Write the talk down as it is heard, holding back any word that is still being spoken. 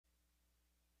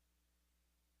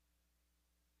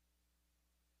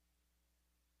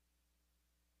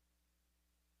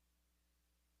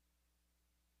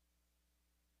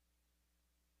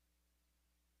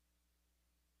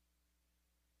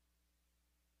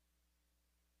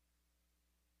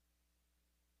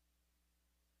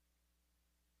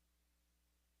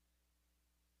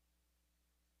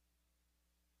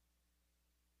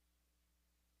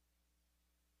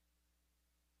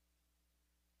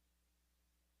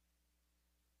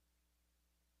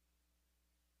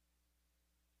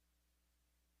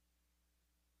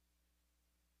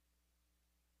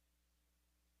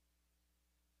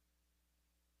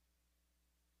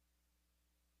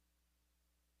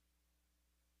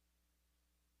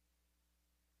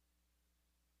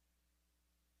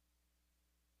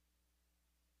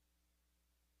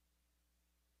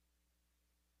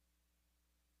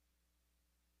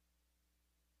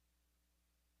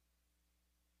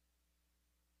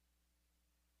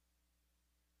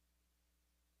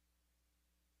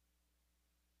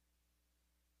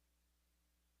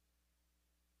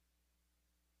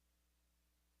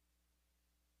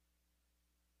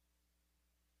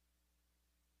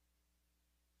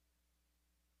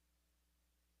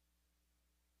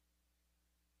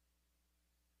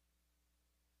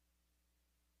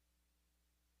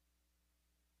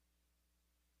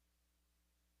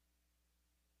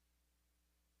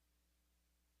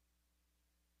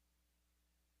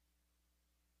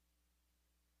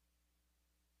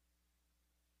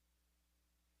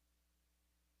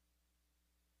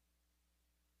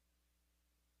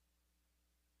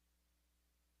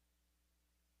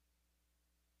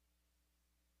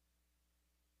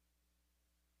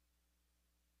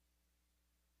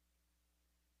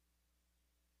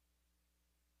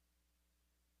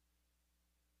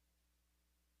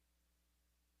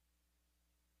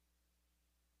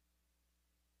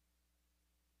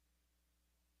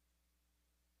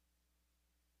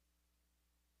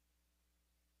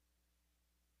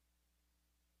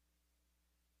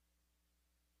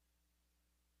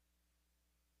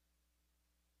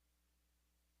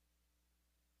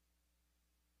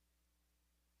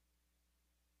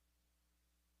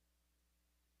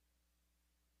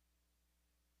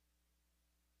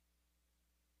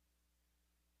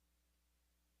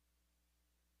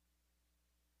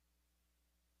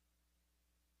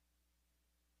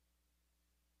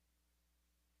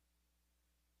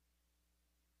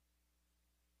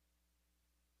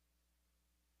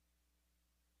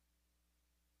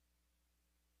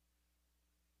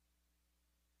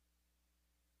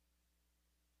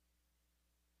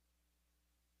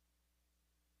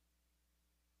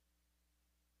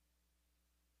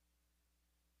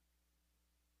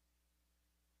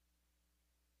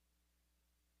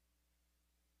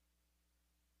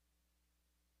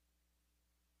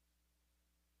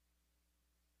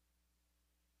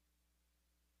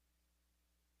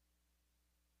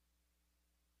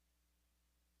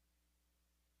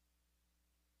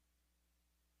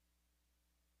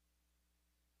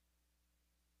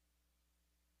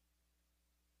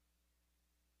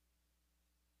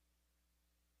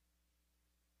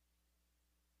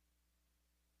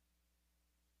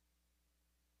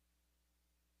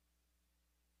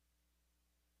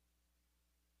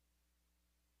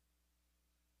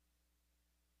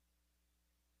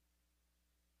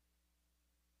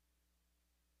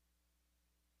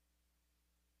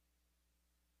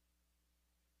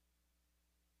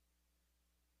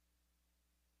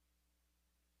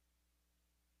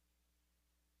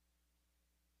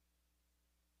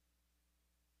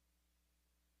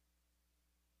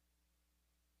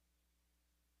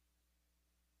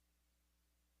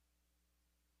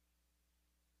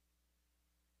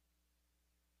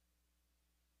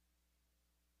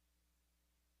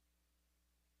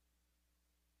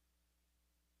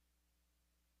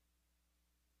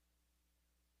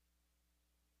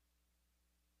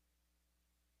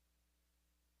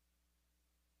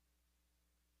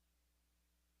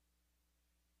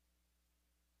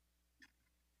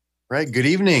Right. Good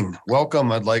evening.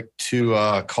 Welcome. I'd like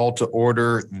to call to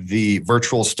order the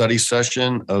virtual study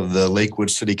session of the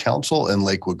Lakewood City Council in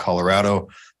Lakewood, Colorado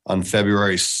on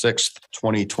February 6th,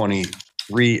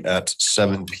 2023 at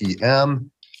 7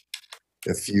 p.m.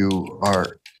 If you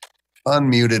are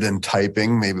unmuted and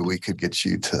typing, maybe we could get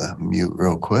you to mute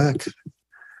real quick.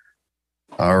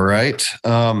 All right.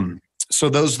 So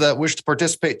those that wish to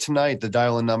participate tonight, the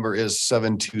dial-in number is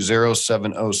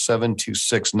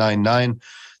 720-707-2699.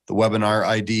 The webinar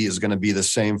ID is going to be the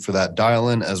same for that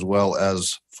dial-in as well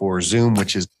as for Zoom,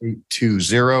 which is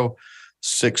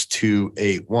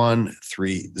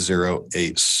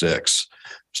 820-6281-3086.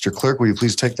 Mr. Clerk, will you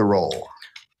please take the roll?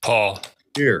 Paul.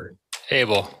 Here.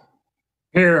 Abel.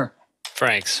 Here.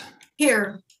 Franks.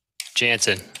 Here.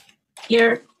 Jansen.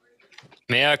 Here.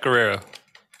 Maya Guerrero.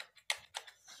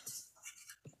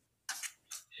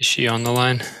 Is she on the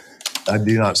line? I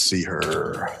do not see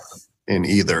her in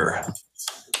either.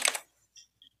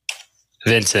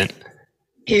 Vincent.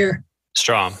 Here.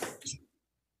 Strom.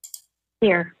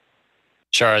 Here.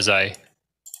 Charazai.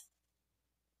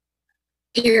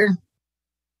 Here.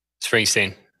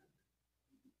 Springsteen.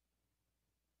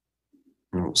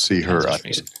 I don't see her.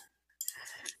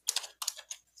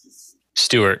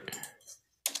 Stewart.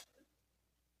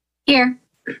 Here.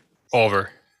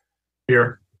 Over.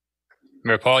 Here.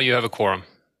 Mayor Paul, you have a quorum.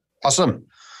 Awesome.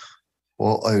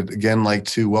 Well, I'd again like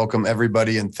to welcome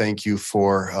everybody and thank you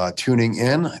for tuning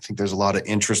in. I think there's a lot of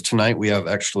interest tonight. We have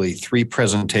actually 3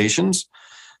 presentations,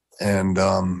 and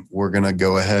we're going to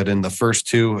go ahead. And the first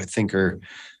 2, I think, are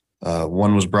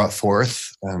one was brought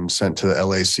forth and sent to the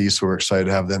LAC, so we're excited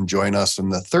to have them join us.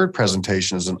 And the third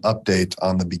presentation is an update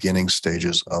on the beginning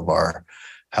stages of our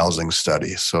housing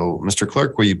study. So, Mr.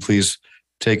 Clerk, will you please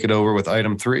take it over with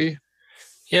item 3?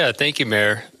 Yeah, thank you,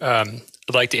 Mayor.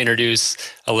 I'd like to introduce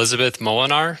Elizabeth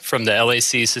Molinar from the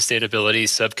LAC Sustainability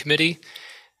Subcommittee.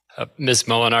 Ms.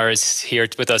 Molinar is here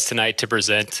with us tonight to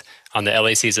present on the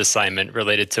LAC's assignment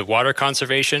related to water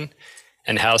conservation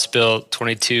and House Bill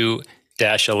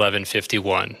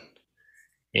 22-1151.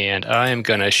 And I am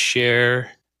going to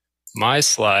share my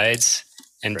slides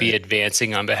and be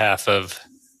advancing on behalf of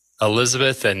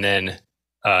Elizabeth and then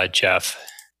Jeff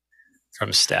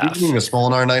from staff. Good evening, Ms.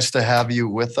 Molinar. Nice to have you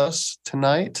with us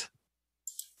tonight.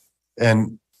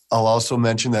 And I'll also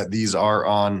mention that these are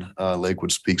on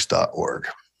lakewoodspeaks.org.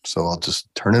 So I'll just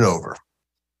turn it over.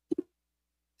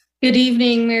 Good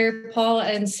evening, Mayor Paul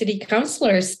and City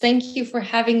Councilors. Thank you for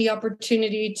having the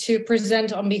opportunity to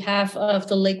present on behalf of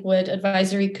the Lakewood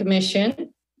Advisory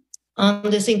Commission on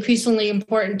this increasingly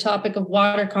important topic of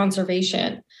water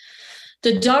conservation.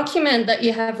 The document that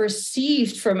you have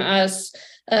received from us,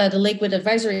 the Lakewood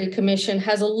Advisory Commission,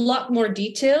 has a lot more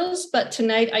details, but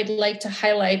tonight I'd like to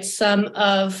highlight some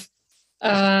of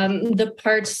the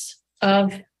parts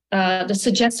of the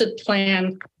suggested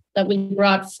plan that we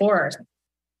brought forth.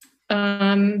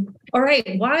 All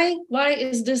right, why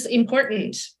is this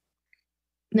important?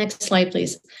 Next slide,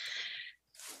 please.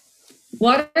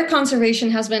 Water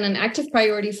conservation has been an active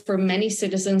priority for many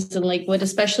citizens in Lakewood,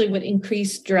 especially with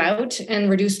increased drought and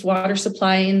reduced water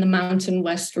supply in the Mountain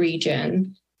West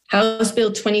region. House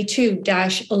Bill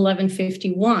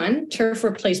 22-1151, Turf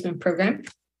Replacement Program,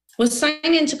 was signed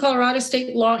into Colorado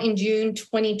state law in June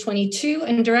 2022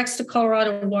 and directs the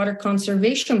Colorado Water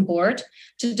Conservation Board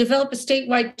to develop a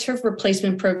statewide turf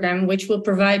replacement program, which will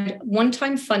provide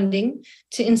one-time funding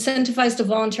to incentivize the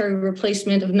voluntary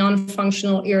replacement of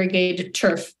non-functional irrigated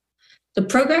turf. The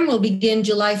program will begin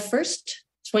July 1st,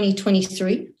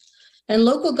 2023, and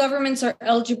local governments are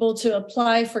eligible to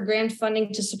apply for grant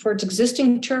funding to support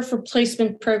existing turf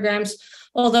replacement programs,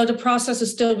 although the process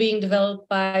is still being developed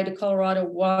by the Colorado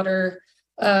Water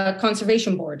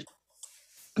Conservation Board.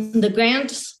 The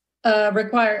grants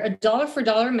require a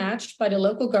dollar-for-dollar match by the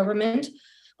local government.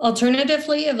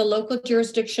 Alternatively, if a local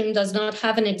jurisdiction does not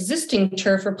have an existing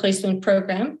turf replacement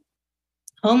program,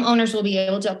 homeowners will be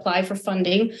able to apply for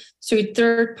funding through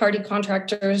third-party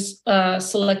contractors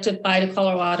selected by the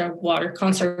Colorado Water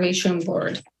Conservation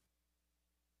Board.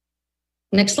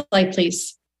 Next slide,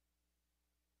 please.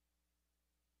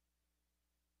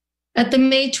 At the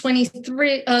May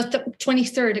 23rd,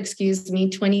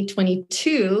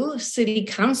 2022 City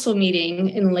Council meeting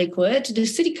in Lakewood, the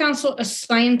City Council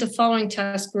assigned the following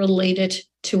task related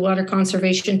to water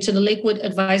conservation to the Lakewood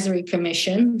Advisory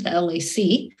Commission, the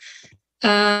LAC,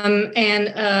 and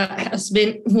has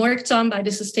been worked on by the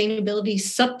Sustainability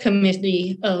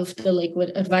Subcommittee of the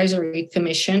Lakewood Advisory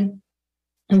Commission,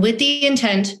 and with the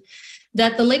intent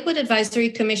that the Lakewood Advisory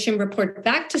Commission report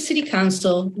back to City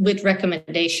Council with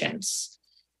recommendations.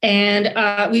 And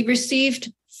we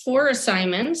received 4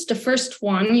 assignments. The first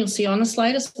one you'll see on the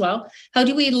slide as well. How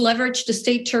do we leverage the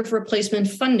state turf replacement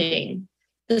funding?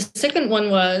 The second one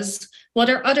was, what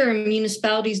are other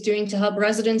municipalities doing to help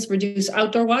residents reduce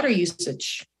outdoor water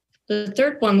usage? The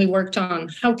third one we worked on,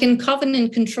 how can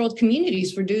covenant-controlled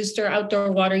communities reduce their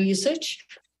outdoor water usage?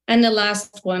 And the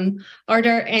last one, are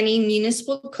there any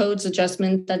municipal codes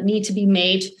adjustments that need to be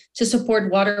made to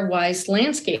support water-wise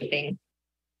landscaping?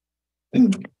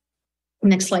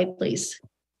 Next slide, please.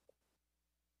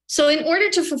 So in order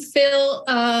to fulfill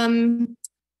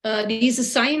these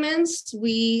assignments,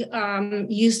 we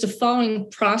used the following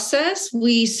process.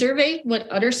 We surveyed what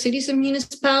other cities and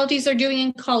municipalities are doing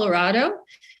in Colorado.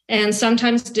 And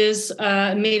sometimes this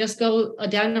made us go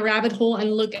down a rabbit hole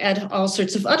and look at all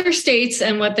sorts of other states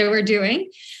and what they were doing.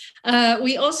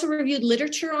 We also reviewed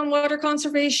literature on water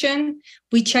conservation.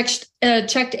 We checked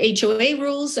HOA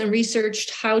rules and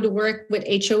researched how to work with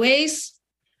HOAs.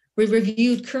 We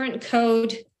reviewed current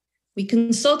code. We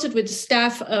consulted with the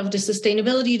staff of the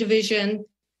Sustainability Division.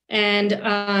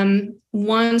 And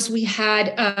once we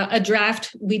had a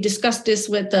draft, we discussed this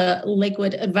with the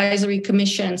Lakewood Advisory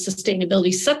Commission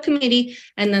Sustainability Subcommittee.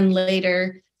 And then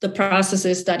later, the process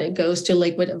is that it goes to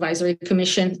Lakewood Advisory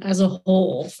Commission as a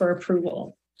whole for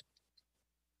approval.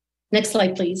 Next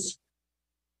slide, please.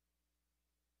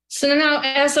 So now,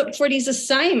 as for these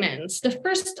assignments, the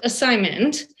first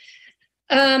assignment,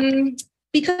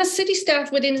 because city staff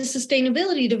within the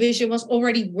Sustainability Division was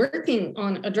already working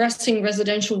on addressing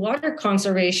residential water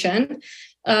conservation,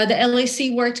 the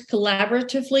LAC worked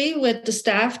collaboratively with the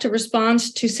staff to respond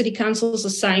to City Council's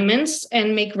assignments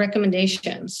and make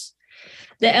recommendations.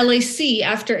 The LAC,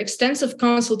 after extensive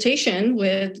consultation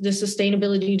with the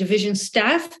Sustainability Division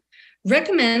staff,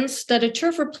 recommends that a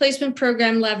turf replacement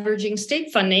program leveraging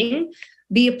state funding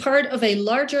be a part of a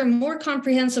larger, more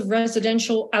comprehensive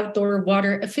residential outdoor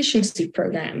water efficiency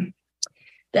program.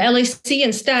 The LAC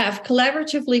and staff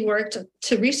collaboratively worked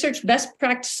to research best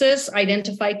practices,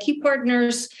 identify key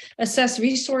partners, assess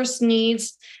resource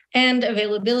needs and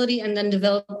availability, and then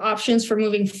develop options for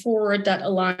moving forward that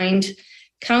aligned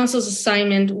Council's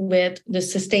assignment with the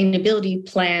sustainability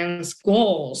plan's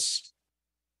goals.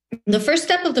 The first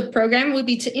step of the program would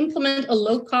be to implement a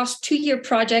low-cost 2-year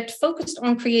project focused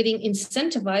on creating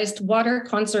incentivized water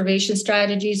conservation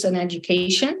strategies and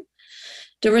education.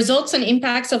 The results and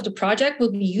impacts of the project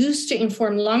will be used to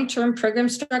inform long-term program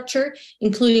structure,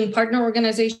 including partner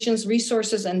organizations,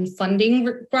 resources, and funding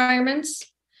requirements.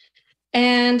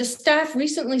 And the staff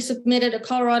recently submitted a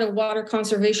Colorado Water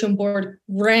Conservation Board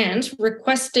grant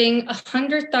requesting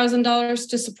 $100,000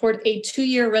 to support a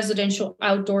 2-year residential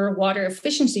outdoor water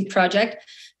efficiency project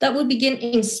that will begin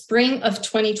in spring of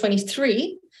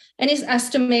 2023 and is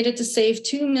estimated to save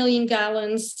 2 million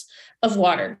gallons of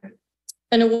water.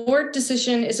 An award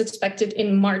decision is expected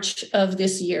in March of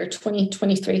this year,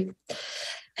 2023.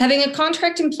 Having a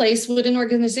contract in place with an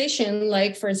organization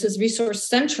like, for instance, Resource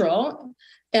Central,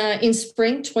 in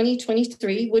spring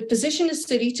 2023 would position the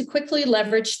city to quickly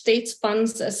leverage state's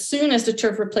funds as soon as the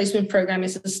turf replacement program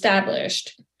is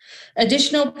established.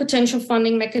 Additional potential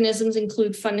funding mechanisms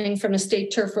include funding from the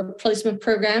state turf replacement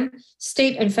program,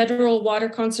 state and federal water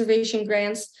conservation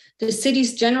grants, the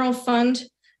city's general fund,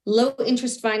 low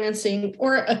interest financing,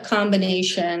 or a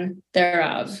combination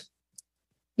thereof.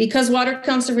 Because water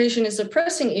conservation is a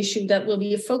pressing issue that will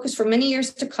be a focus for many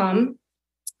years to come,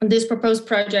 this proposed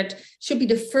project should be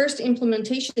the first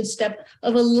implementation step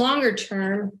of a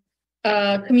longer-term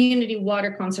community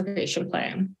water conservation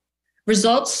plan.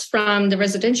 Results from the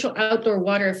residential outdoor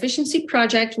water efficiency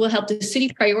project will help the city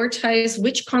prioritize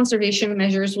which conservation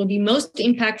measures will be most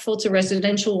impactful to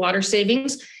residential water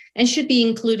savings and should be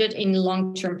included in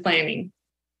long-term planning.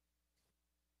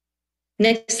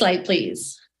 Next slide,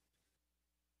 please.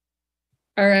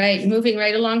 All right, moving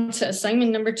right along to assignment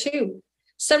number 2.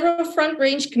 Several Front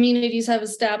Range communities have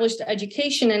established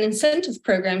education and incentive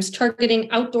programs targeting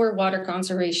outdoor water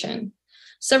conservation.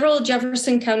 Several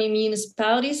Jefferson County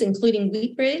municipalities, including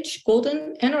Wheat Ridge,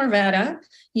 Golden, and Arvada,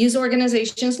 use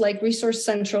organizations like Resource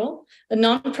Central, a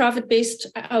nonprofit based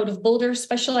out of Boulder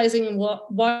specializing in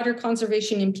water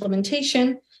conservation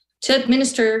implementation, to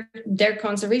administer their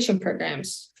conservation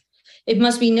programs. It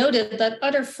must be noted that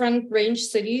other Front Range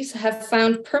cities have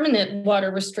found permanent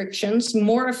water restrictions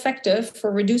more effective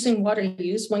for reducing water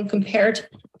use when compared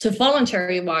to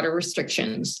voluntary water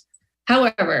restrictions.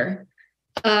 However,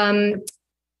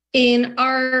 in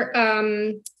our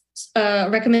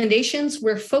recommendations,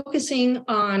 we're focusing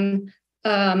on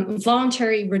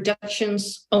voluntary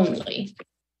reductions only.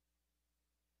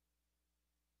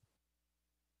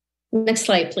 Next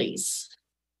slide, please.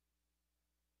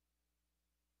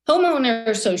 Homeowner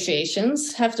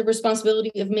associations have the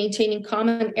responsibility of maintaining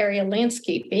common area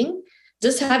landscaping,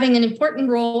 thus having an important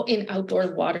role in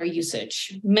outdoor water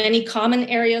usage. Many common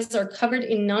areas are covered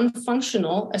in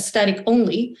non-functional, aesthetic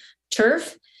only,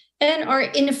 turf, and are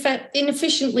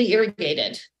inefficiently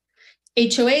irrigated.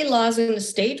 HOA laws in the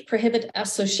state prohibit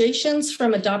associations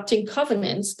from adopting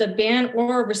covenants that ban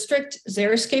or restrict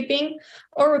xeriscaping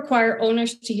or require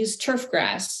owners to use turf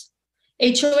grass.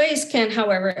 HOAs can,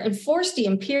 however, enforce the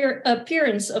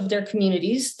appearance of their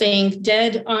communities, saying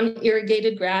dead,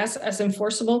 unirrigated grass as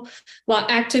enforceable, while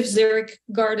active xeric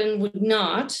garden would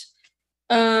not.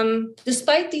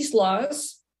 Despite these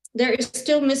laws, there is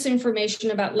still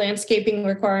misinformation about landscaping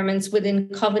requirements within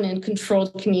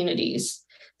covenant-controlled communities.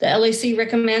 The LAC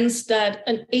recommends that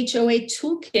an HOA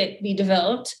toolkit be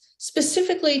developed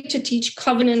specifically to teach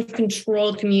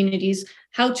covenant-controlled communities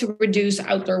how to reduce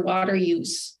outdoor water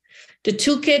use. The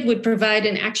toolkit would provide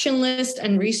an action list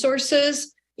and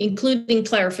resources, including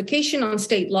clarification on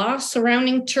state law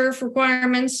surrounding turf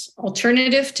requirements,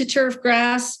 alternative to turf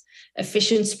grass,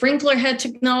 efficient sprinkler head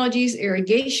technologies,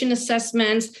 irrigation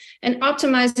assessments, and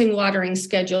optimizing watering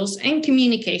schedules and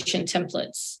communication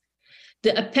templates.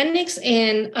 The Appendix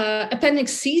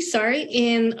C,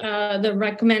 in the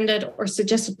recommended or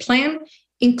suggested plan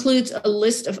includes a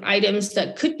list of items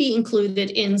that could be included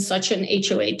in such an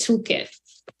HOA toolkit.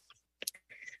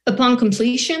 Upon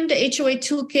completion, the HOA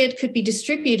toolkit could be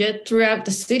distributed throughout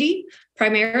the city,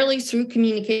 primarily through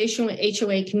communication with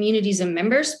HOA communities and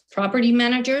members, property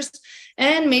managers,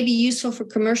 and may be useful for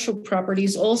commercial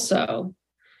properties also.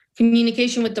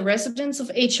 Communication with the residents of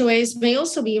HOAs may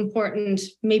also be important,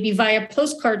 maybe via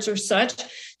postcards or such,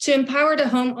 to empower the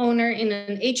homeowner in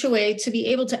an HOA to be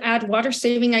able to add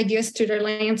water-saving ideas to their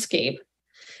landscape.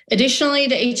 Additionally,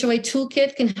 the HOA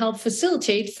toolkit can help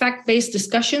facilitate fact-based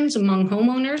discussions among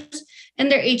homeowners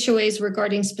and their HOAs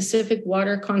regarding specific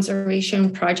water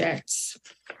conservation projects.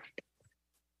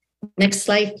 Next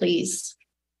slide, please.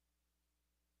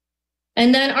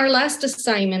 And then our last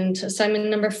assignment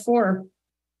number 4.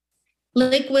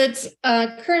 Lakewood's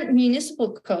current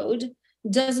municipal code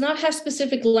does not have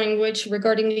specific language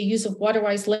regarding the use of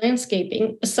water-wise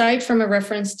landscaping, aside from a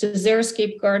reference to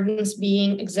xeriscape gardens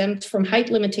being exempt from height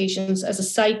limitations as a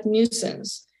site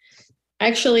nuisance.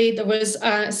 Actually, there was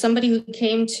somebody who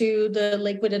came to the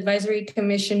Lakewood Advisory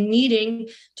Commission meeting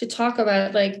to talk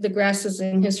about like the grasses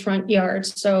in his front yard.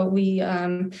 So we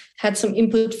had some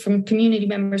input from community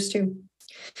members too.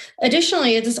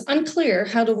 Additionally, it is unclear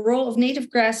how the role of native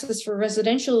grasses for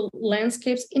residential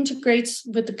landscapes integrates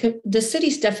with the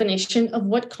city's definition of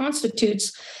what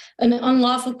constitutes an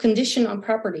unlawful condition on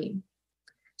property.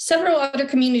 Several other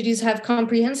communities have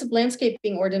comprehensive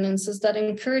landscaping ordinances that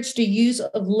encourage the use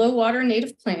of low water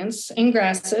native plants and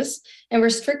grasses and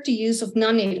restrict the use of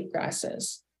non-native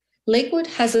grasses. Lakewood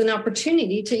has an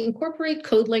opportunity to incorporate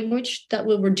code language that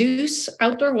will reduce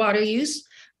outdoor water use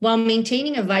while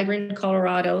maintaining a vibrant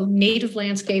Colorado native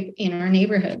landscape in our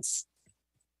neighborhoods.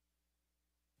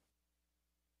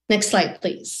 Next slide,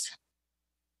 please.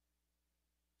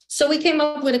 So we came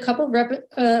up with a couple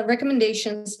of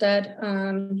recommendations that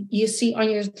you see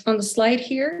on the slide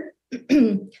here.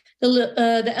 The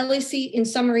LAC, in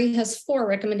summary, has 4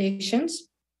 recommendations.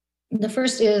 The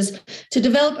first is to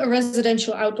develop a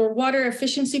residential outdoor water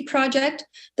efficiency project,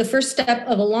 the first step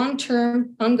of a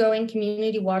long-term ongoing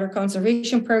community water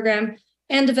conservation program,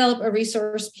 and develop a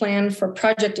resource plan for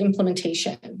project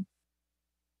implementation.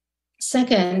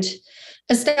 Second,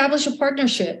 establish a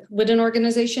partnership with an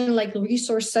organization like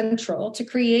Resource Central to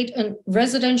create a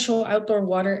residential outdoor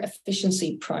water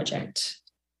efficiency project.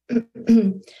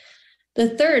 The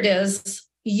third is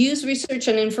use research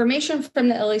and information from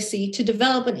the LAC to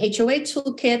develop an HOA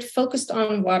toolkit focused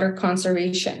on water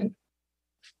conservation.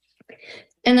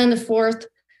 And then the fourth,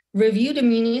 review the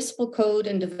municipal code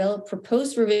and develop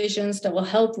proposed revisions that will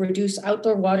help reduce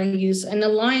outdoor water use and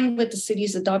align with the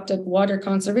city's adopted water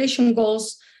conservation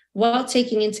goals while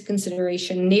taking into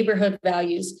consideration neighborhood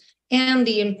values and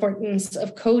the importance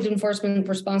of code enforcement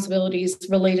responsibilities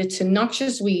related to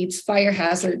noxious weeds, fire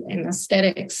hazard, and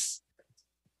aesthetics.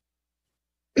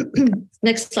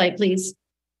 Next slide, please.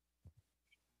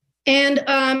 And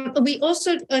we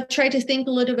also try to think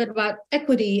a little bit about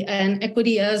equity and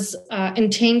equity as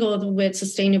entangled with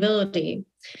sustainability.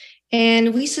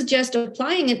 And we suggest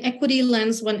applying an equity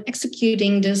lens when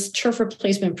executing this turf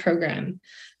replacement program.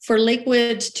 For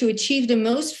Lakewood to achieve the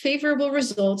most favorable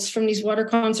results from these water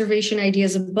conservation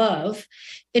ideas above,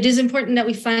 it is important that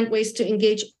we find ways to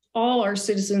engage all our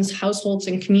citizens, households,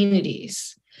 and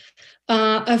communities.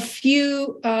 A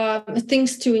few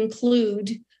things to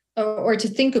include or to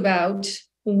think about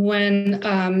when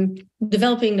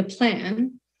developing the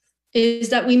plan is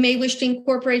that we may wish to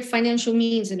incorporate financial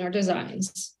means in our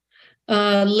designs.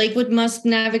 Lakewood must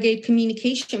navigate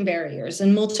communication barriers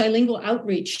and multilingual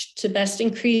outreach to best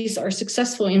increase our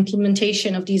successful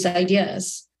implementation of these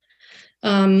ideas.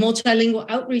 Multilingual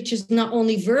outreach is not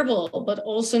only verbal, but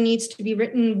also needs to be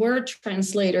written word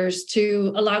translators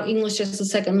to allow English as a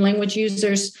second language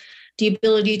users the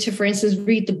ability to, for instance,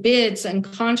 read the bids and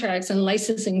contracts and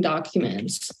licensing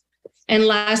documents. And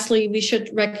lastly, we should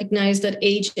recognize that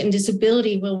age and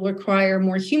disability will require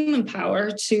more human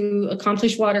power to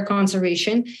accomplish water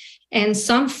conservation, and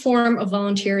some form of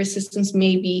volunteer assistance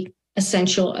may be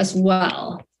essential as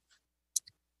well.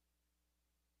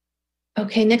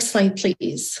 Okay, next slide,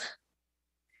 please.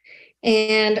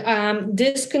 And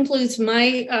this concludes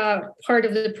my part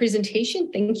of the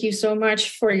presentation. Thank you so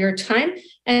much for your time.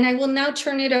 And I will now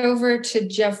turn it over to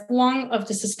Jeff Wong of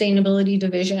the Sustainability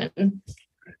Division.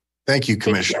 Thank you,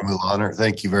 Commissioner Muhlaner.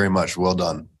 Thank you very much. Well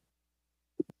done.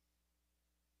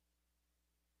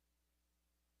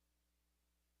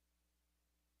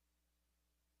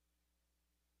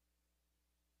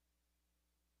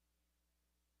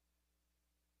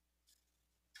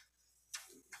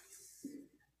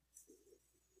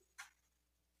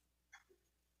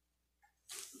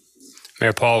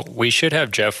 Mayor Paul, we should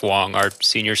have Jeff Wong, our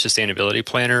senior sustainability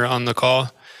planner, on the call.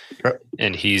 Sure.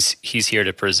 And he's here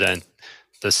to present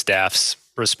the staff's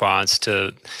response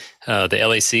to the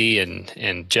LAC,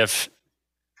 and Jeff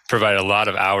provided a lot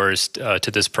of hours to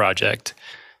this project.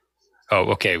 Oh,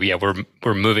 okay. Yeah,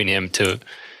 we're moving him to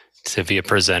be a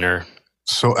presenter.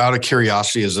 So out of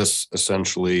curiosity, is this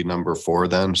essentially number 4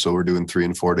 then? So we're doing 3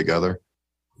 and 4 together?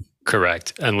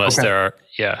 Correct. Unless Okay. there are,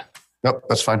 yeah. Nope,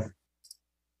 that's fine.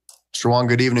 Mr. Wong,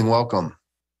 good evening. Welcome.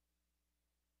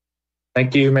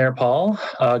 Thank you, Mayor Paul.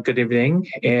 Good evening,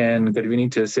 and good evening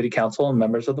to City Council and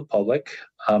members of the public.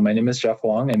 My name is Jeff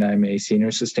Wong, and I'm a senior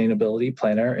sustainability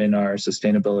planner in our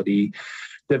sustainability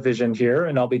division here.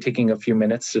 And I'll be taking a few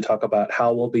minutes to talk about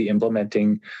how we'll be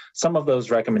implementing some of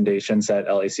those recommendations that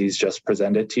LAC's just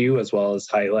presented to you, as well as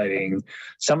highlighting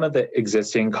some of the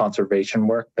existing conservation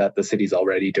work that the city's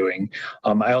already doing.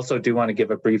 I also do want to give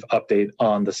a brief update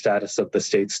on the status of the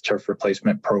state's turf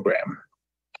replacement program.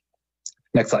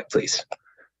 Next slide, please.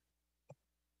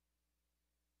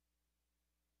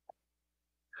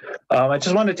 I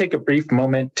just want to take a brief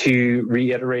moment to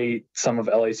reiterate some of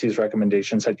LAC's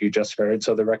recommendations that you just heard.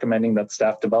 So they're recommending that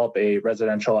staff develop a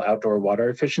residential outdoor water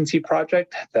efficiency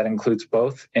project that includes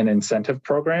both an incentive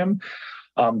program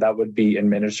that would be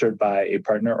administered by a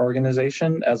partner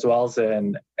organization, as well as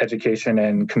an education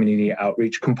and community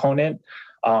outreach component,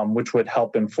 which would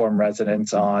help inform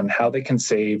residents on how they can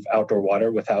save outdoor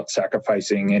water without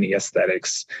sacrificing any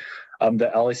aesthetics.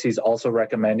 The LAC is also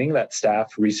recommending that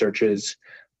staff researches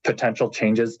potential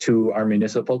changes to our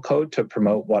municipal code to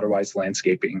promote water-wise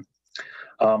landscaping.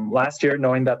 Last year,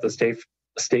 knowing that the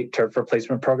state turf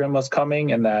replacement program was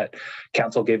coming and that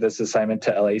council gave this assignment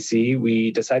to LAC, we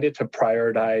decided to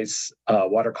prioritize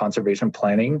water conservation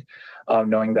planning,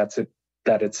 knowing that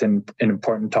it's an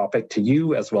important topic to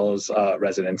you as well as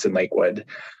residents in Lakewood.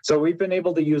 So we've been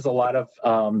able to use a lot of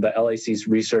the LAC's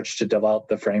research to develop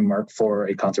the framework for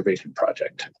a conservation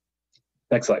project.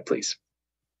 Next slide, please.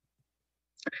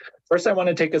 First, I want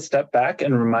to take a step back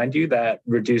and remind you that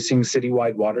reducing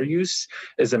citywide water use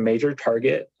is a major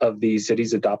target of the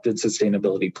city's adopted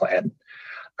sustainability plan.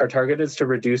 Our target is to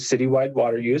reduce citywide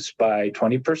water use by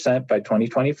 20% by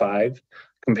 2025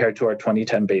 compared to our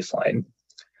 2010 baseline.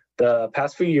 The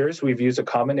past few years, we've used a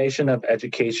combination of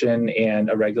education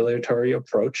and a regulatory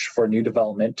approach for new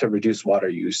development to reduce water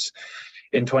use.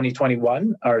 In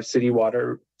 2021, our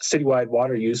citywide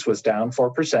water use was down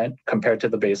 4% compared to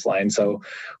the baseline. So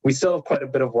we still have quite a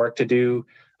bit of work to do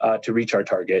to reach our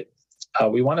target.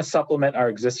 We want to supplement our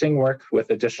existing work with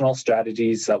additional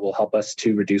strategies that will help us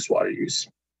to reduce water use.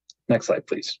 Next slide,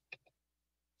 please.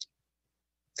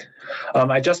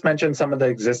 I just mentioned some of the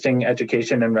existing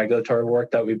education and regulatory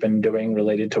work that we've been doing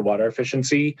related to water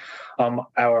efficiency.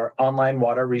 Our online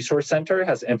water resource center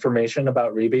has information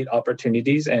about rebate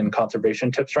opportunities and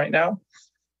conservation tips right now.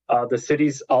 The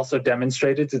city's also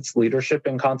demonstrated its leadership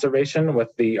in conservation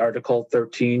with the Article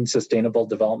 13 Sustainable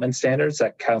Development Standards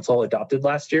that Council adopted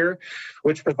last year,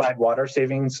 which provide water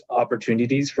savings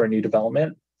opportunities for new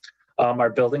development.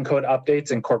 Our building code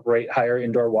updates incorporate higher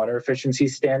indoor water efficiency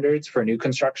standards for new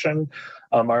construction.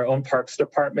 Our own parks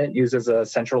department uses a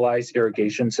centralized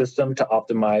irrigation system to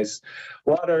optimize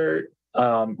water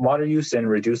water use and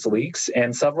reduce leaks,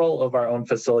 and several of our own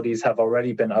facilities have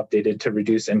already been updated to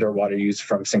reduce indoor water use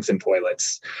from sinks and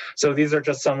toilets. So these are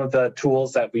just some of the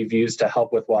tools that we've used to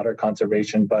help with water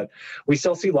conservation, but we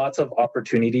still see lots of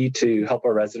opportunity to help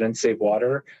our residents save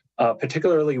water,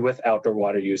 particularly with outdoor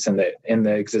water use in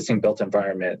the existing built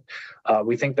environment.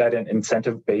 We think that an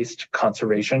incentive-based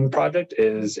conservation project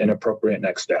is an appropriate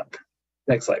next step.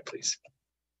 Next slide, please.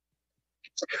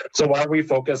 So why are we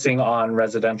focusing on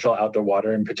residential outdoor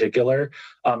water in particular?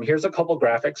 Here's a couple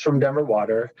graphics from Denver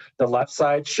Water. The left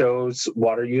side shows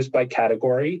water use by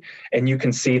category, and you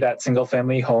can see that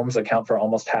single-family homes account for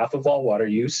almost half of all water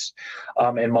use,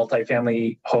 and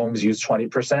multifamily homes use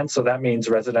 20%. So that means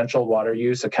residential water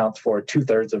use accounts for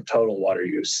 2/3 of total water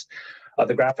use.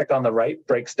 The graphic on the right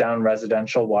breaks down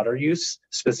residential water use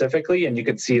specifically, and you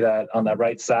can see that on the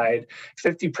right side,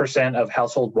 50% of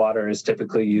household water is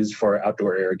typically used for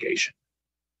outdoor irrigation.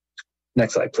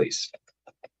 Next slide, please.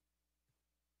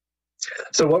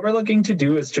 So what we're looking to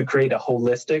do is to create a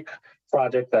holistic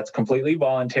project that's completely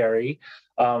voluntary,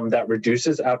 that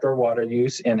reduces outdoor water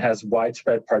use and has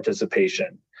widespread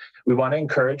participation. We want to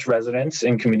encourage residents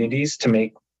and communities to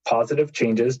make positive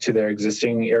changes to their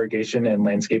existing irrigation and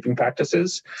landscaping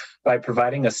practices by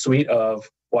providing a suite of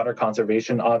water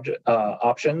conservation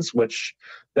options, which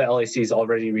the LAC has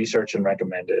already researched and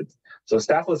recommended. So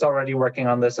staff was already working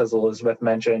on this, as Elizabeth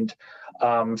mentioned.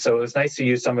 So it was nice to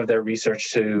use some of their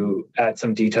research to add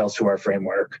some details to our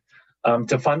framework.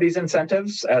 To fund these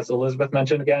incentives, as Elizabeth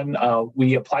mentioned again,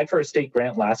 we applied for a state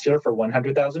grant last year for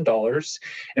 $100,000,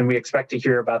 and we expect to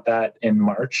hear about that in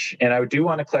March. And I do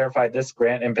want to clarify this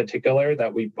grant in particular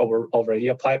that we already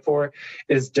applied for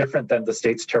is different than the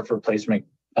state's turf replacement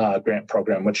grant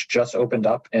program, which just opened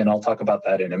up, and I'll talk about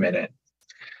that in a minute.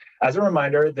 As a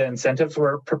reminder, the incentives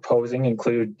we're proposing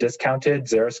include discounted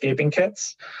xeriscaping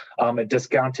kits, a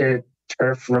discounted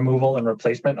turf removal and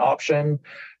replacement option,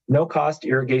 no-cost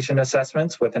irrigation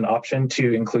assessments with an option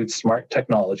to include smart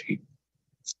technology.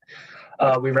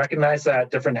 We recognize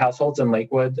that different households in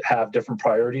Lakewood have different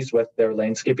priorities with their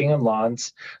landscaping and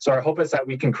lawns. So our hope is that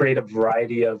we can create a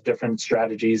variety of different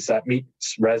strategies that meet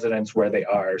residents where they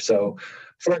are. So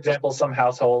for example, some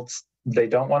households, they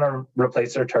don't want to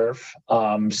replace their turf.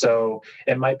 So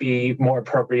it might be more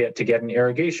appropriate to get an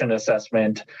irrigation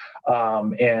assessment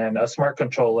and a smart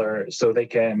controller so they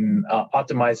can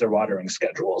optimize their watering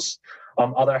schedules.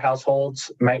 Other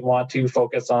households might want to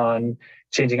focus on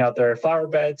changing out their flower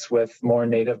beds with more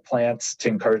native plants to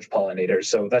encourage pollinators.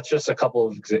 So that's just a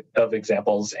couple of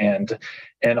examples, and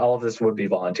all of this would be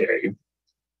voluntary.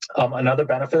 Another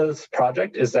benefit of this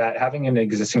project is that having an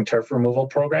existing turf removal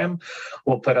program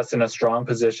will put us in a strong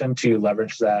position to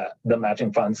leverage the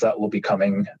matching funds that will be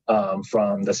coming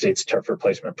from the state's turf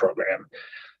replacement program.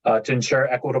 To ensure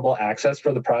equitable access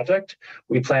for the project,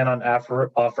 we plan on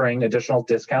offering additional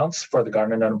discounts for the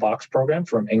Garden in a Box program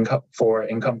for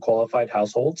income qualified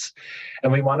households.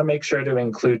 And we want to make sure to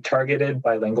include targeted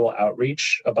bilingual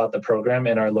outreach about the program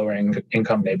in our lower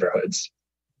income neighborhoods.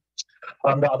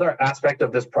 The other aspect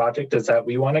of this project is that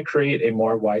we want to create a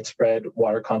more widespread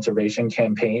water conservation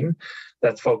campaign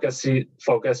that's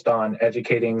focused on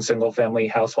educating single-family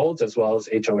households as well as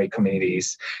HOA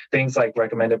communities. Things like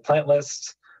recommended plant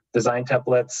lists, design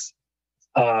templates,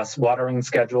 watering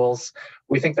schedules.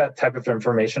 We think that type of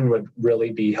information would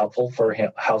really be helpful for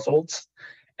households.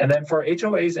 And then for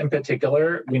HOAs in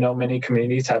particular, we know many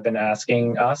communities have been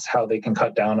asking us how they can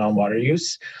cut down on water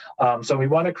use. So we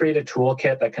want to create a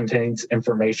toolkit that contains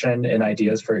information and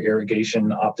ideas for irrigation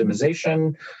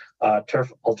optimization,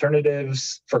 turf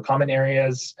alternatives for common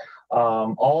areas,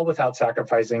 all without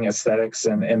sacrificing aesthetics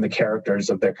and the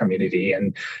characters of their community.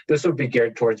 And this would be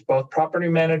geared towards both property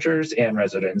managers and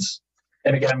residents.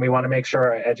 And again, we want to make sure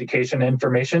our education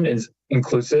information is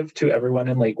inclusive to everyone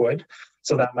in Lakewood.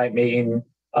 So that might mean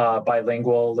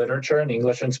bilingual literature in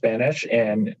English and Spanish.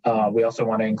 And we also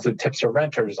want to include tips for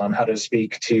renters on how to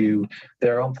speak to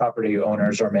their own property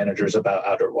owners or managers about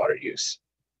outdoor water use.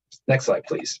 Next slide,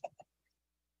 please.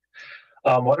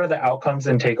 What are the outcomes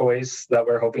and takeaways that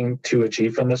we're hoping to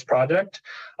achieve from this project?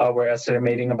 We're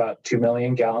estimating about 2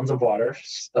 million gallons of water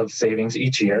of savings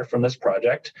each year from this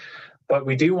project. But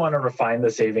we do want to refine the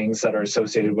savings that are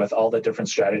associated with all the different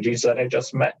strategies that I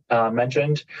just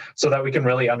mentioned so that we can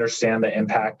really understand the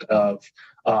impact of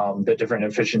the different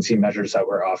efficiency measures that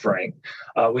we're offering.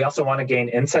 We also want to gain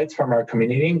insights from our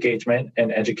community engagement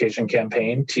and education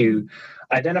campaign to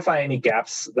identify any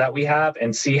gaps that we have,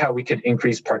 and see how we could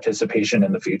increase participation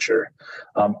in the future.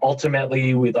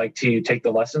 Ultimately, we'd like to take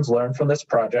the lessons learned from this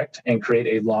project and create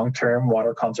a long-term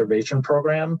water conservation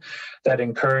program that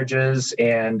encourages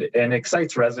and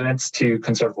excites residents to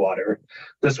conserve water.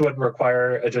 This would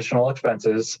require additional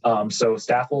expenses, so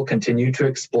staff will continue to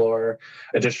explore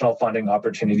additional funding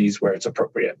opportunities where it's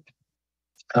appropriate.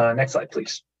 Next slide,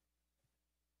 please.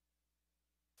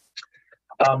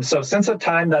 So since the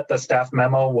time that the staff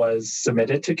memo was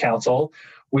submitted to council,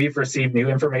 we've received new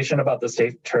information about the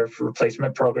state turf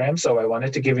replacement program. So I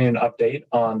wanted to give you an update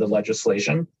on the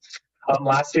legislation.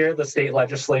 Last year, the state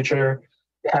legislature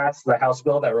passed the House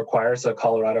bill that requires the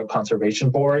Colorado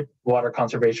Conservation Board, Water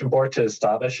Conservation Board, to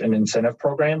establish an incentive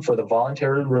program for the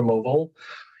voluntary removal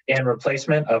and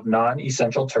replacement of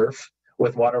non-essential turf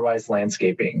with WaterWise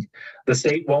landscaping. The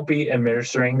state won't be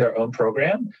administering their own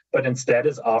program, but instead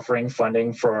is offering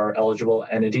funding for eligible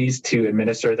entities to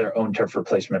administer their own turf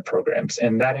replacement programs,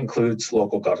 and that includes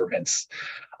local governments.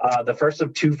 The first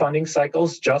of 2 funding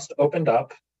cycles just opened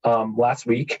up last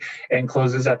week and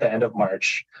closes at the end of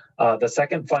March. The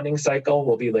second funding cycle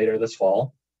will be later this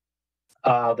fall.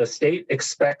 The state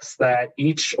expects that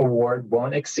each award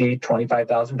won't exceed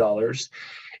 $25,000,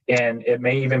 and it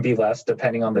may even be less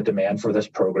depending on the demand for this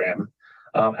program.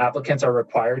 Applicants are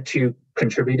required to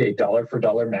contribute a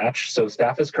dollar-for-dollar match. So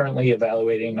staff is currently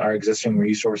evaluating our existing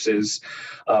resources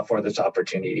for this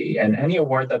opportunity. And any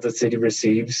award that the city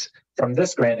receives from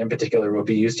this grant in particular will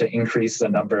be used to increase the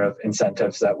number of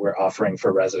incentives that we're offering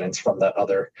for residents from that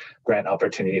other grant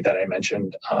opportunity that I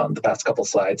mentioned the past couple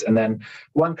slides. And then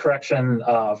one correction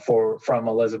from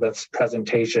Elizabeth's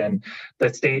presentation: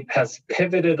 the state has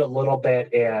pivoted a little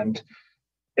bit and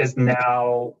is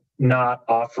now not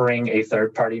offering a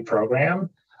third-party program.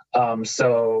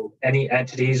 So any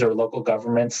entities or local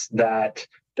governments that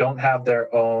don't have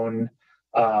their own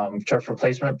turf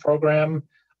replacement program,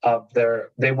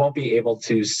 they won't be able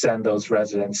to send those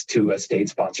residents to a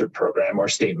state-sponsored program or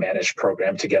state-managed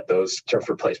program to get those turf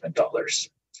replacement dollars.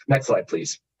 Next slide,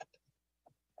 please.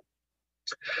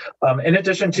 In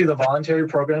addition to the voluntary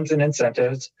programs and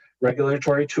incentives,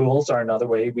 regulatory tools are another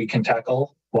way we can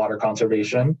tackle water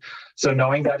conservation. So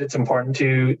knowing that it's important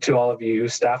to all of you,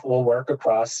 staff will work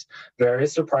across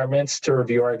various departments to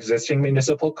review our existing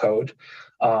municipal code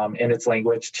in its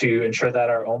language to ensure that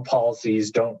our own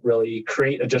policies don't really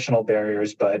create additional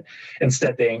barriers, but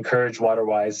instead they encourage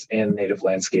WaterWise and native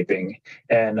landscaping.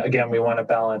 And again, we want to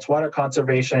balance water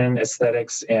conservation,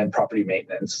 aesthetics, and property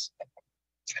maintenance.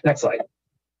 Next slide.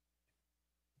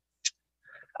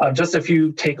 Just a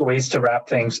few takeaways to wrap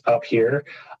things up here.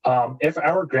 If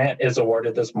our grant is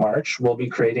awarded this March, we'll be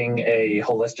creating a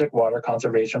holistic water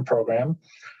conservation program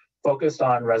focused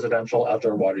on residential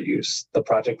outdoor water use. The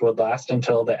project would last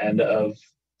until the end of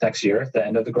next year, the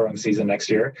end of the growing season next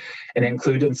year, and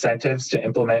include incentives to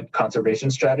implement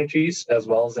conservation strategies, as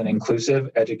well as an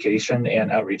inclusive education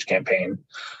and outreach campaign.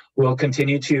 We'll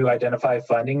continue to identify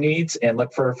funding needs and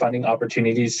look for funding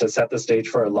opportunities to set the stage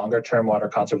for a longer-term water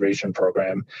conservation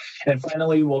program. And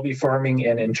finally, we'll be forming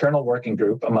an internal working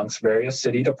group amongst various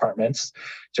city departments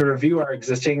to review our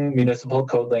existing municipal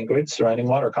code language surrounding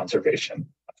water conservation.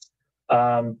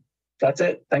 That's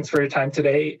it. Thanks for your time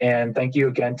today. And thank you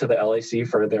again to the LAC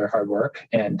for their hard work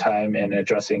and time in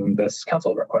addressing this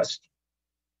council request.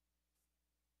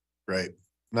 Great.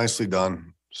 Nicely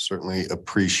done. Certainly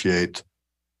appreciate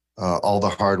all the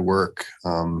hard work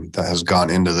that has gone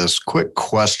into this. Quick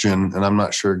question, and I'm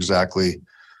not sure exactly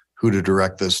who to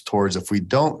direct this towards. If we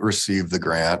don't receive the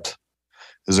grant,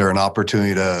 is there an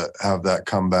opportunity to have that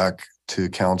come back to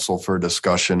council for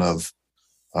discussion of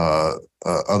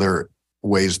other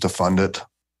ways to fund it?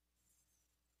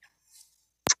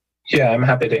 Yeah, I'm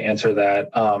happy to answer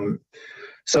that.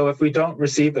 So if we don't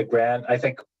receive the grant, I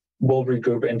think we'll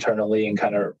regroup internally and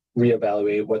kind of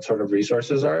reevaluate what sort of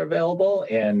resources are available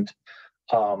and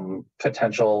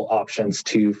potential options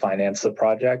to finance the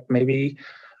project maybe.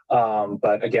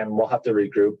 But again, we'll have to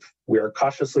regroup. We're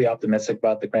cautiously optimistic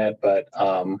about the grant, but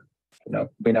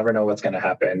we never know what's going to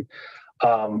happen.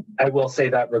 I will say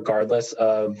that regardless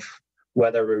of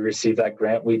whether we receive that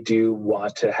grant, we do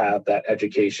want to have that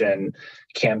education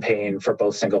campaign for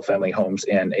both single family homes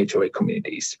and HOA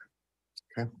communities.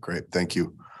 Okay, great. Thank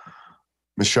you.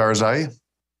 Ms. Sharzai?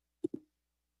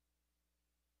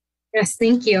 Yes,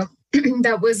 thank you.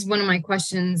 That was one of my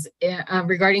questions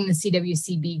regarding the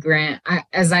CWCB grant.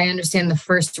 As I understand, the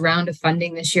first round of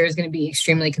funding this year is going to be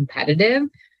extremely competitive.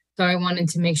 So I wanted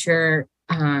to make sure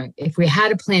if we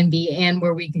had a plan B, and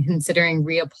were we considering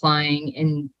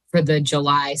reapplying for the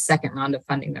July second round of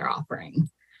funding they're offering?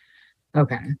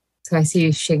 Okay. So I see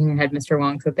you shaking your head, Mr.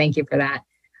 Wong. So thank you for that.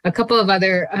 A couple of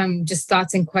other just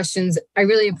thoughts and questions. I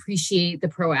really appreciate the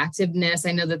proactiveness.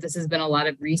 I know that this has been a lot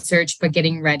of research, but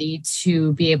getting ready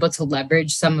to be able to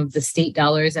leverage some of the state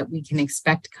dollars that we can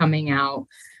expect coming out.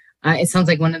 It sounds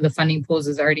like one of the funding pools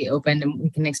is already opened and we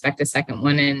can expect a second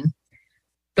one in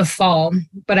the fall.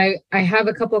 But I have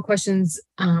a couple of questions.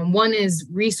 One is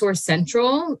Resource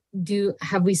Central.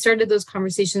 Have we started those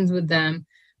conversations with them?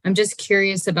 I'm just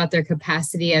curious about their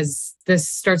capacity as this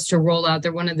starts to roll out.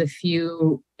 They're one of the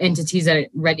few entities that are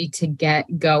ready to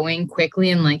get going quickly.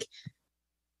 And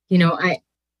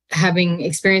having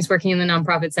experience working in the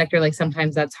nonprofit sector, like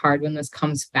sometimes that's hard when this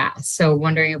comes fast. So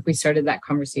wondering if we started that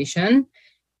conversation.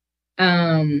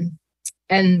 And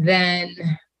then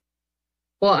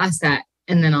we'll ask that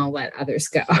and then I'll let others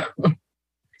go.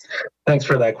 Thanks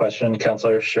for that question,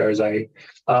 Councillor Scherzai.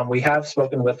 We have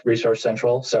spoken with Resource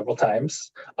Central several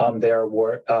times. They're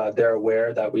aware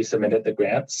that we submitted the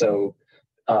grant, so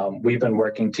we've been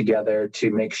working together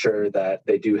to make sure that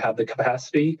they do have the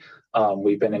capacity.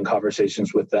 We've been in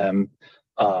conversations with them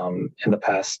in the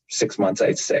past 6 months,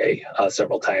 I'd say,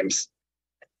 several times.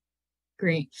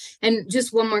 Great. And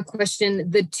just one more question.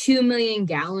 The 2 million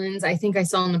gallons, I think I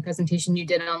saw in the presentation you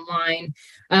did online,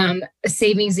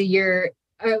 savings a year,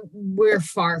 we're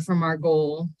far from our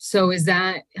goal. So does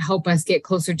that help us get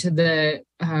closer to the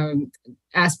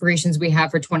aspirations we have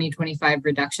for 2025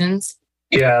 reductions?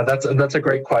 Yeah, that's a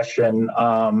great question.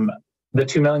 The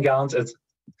 2 million gallons is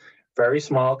very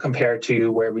small compared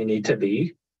to where we need to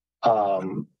be.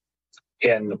 And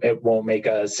it won't make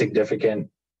a significant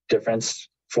difference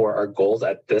for our goals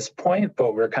at this point,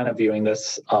 but we're kind of viewing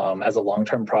this as a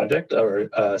long-term project or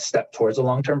a step towards a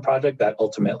long-term project that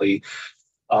ultimately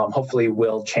hopefully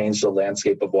will change the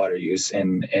landscape of water use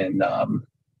in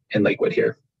Lakewood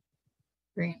here.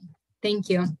 Great, thank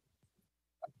you.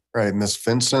 All right, Ms.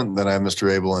 Vincent, then I have Mr.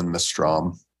 Abel and Ms.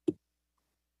 Strom.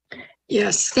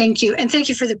 Yes, thank you. And thank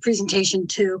you for the presentation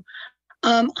too.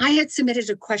 I had submitted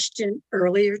a question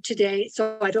earlier today,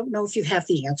 so I don't know if you have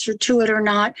the answer to it or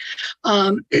not.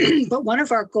 But one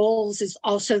of our goals is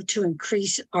also to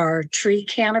increase our tree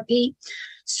canopy.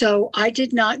 So I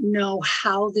did not know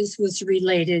how this was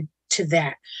related to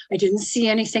that. I didn't see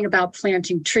anything about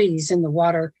planting trees in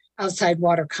the outside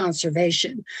water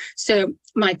conservation. So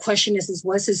my question is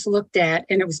was this looked at?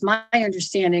 And it was my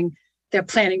understanding that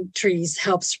planting trees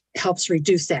helps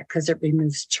reduce that because it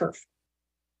removes turf.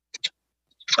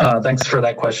 Thanks for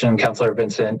that question, Councillor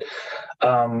Vincent.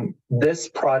 This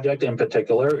project in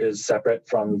particular is separate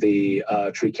from the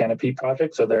tree canopy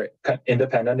project, so they're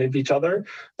independent of each other.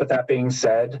 But that being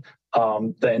said,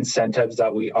 the incentives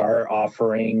that we are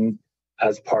offering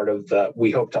as part of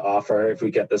we hope to offer if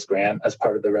we get this grant as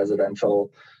part of the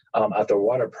residential outdoor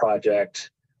water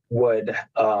project would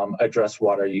address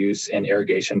water use and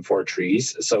irrigation for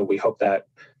trees. So we hope that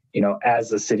as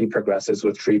the city progresses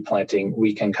with tree planting,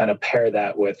 we can kind of pair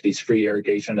that with these free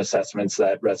irrigation assessments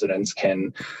that residents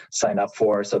can sign up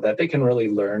for so that they can really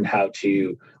learn how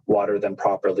to water them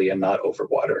properly and not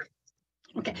overwater.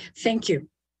 Okay, thank you.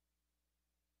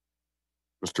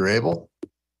 Mr. Abel?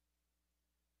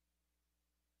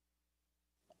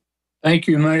 Thank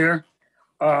you, Mayor.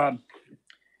 And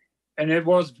it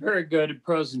was a very good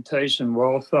presentation,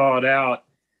 well thought out.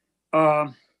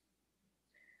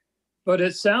 But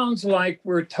it sounds like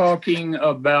we're talking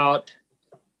about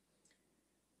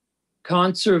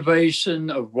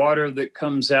conservation of water that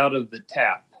comes out of the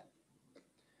tap.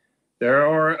 There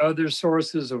are other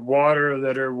sources of water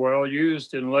that are well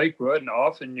used in Lakewood and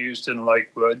often used in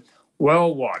Lakewood,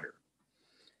 well water,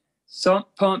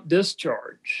 sump pump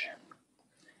discharge,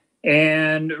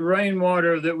 and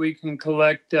rainwater that we can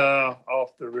collect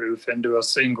off the roof into a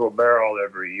single barrel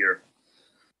every year.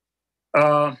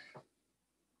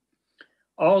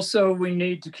 Also, we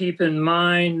need to keep in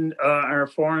mind our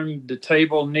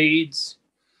farm-to-table needs.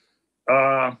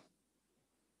 Some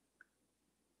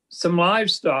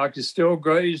livestock is still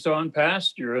grazed on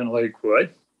pasture in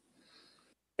Lakewood.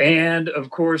 And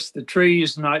of course, the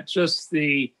trees, not just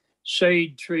the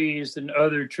shade trees and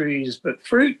other trees, but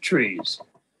fruit trees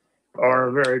are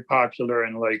very popular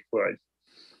in Lakewood.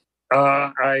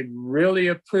 I really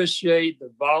appreciate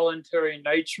the voluntary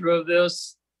nature of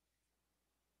this,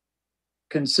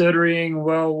 considering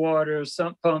well water,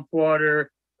 sump pump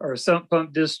water, or sump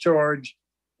pump discharge,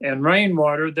 and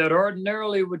rainwater that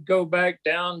ordinarily would go back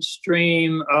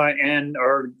downstream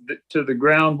or to the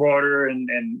groundwater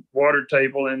and water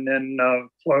table and then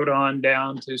float on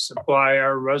down to supply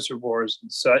our reservoirs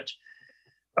and such.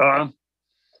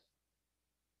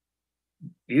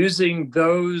 Using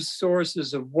those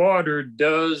sources of water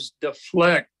does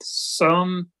deflect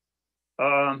some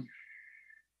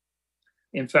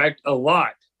in fact, a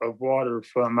lot of water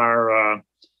from our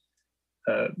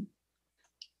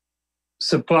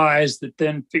supplies that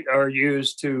then are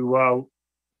used to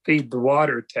feed the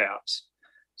water taps.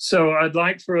 So I'd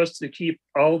like for us to keep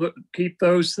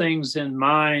those things in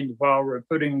mind while we're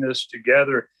putting this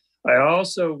together. I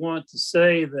also want to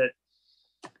say that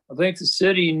I think the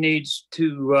city needs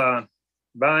to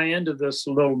buy into this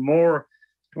a little more.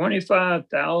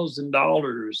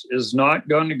 $25,000 is not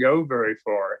going to go very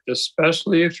far,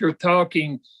 especially if you're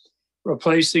talking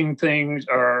replacing things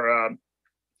or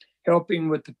helping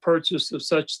with the purchase of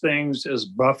such things as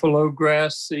buffalo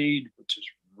grass seed, which is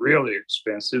really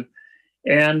expensive,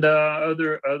 and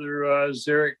other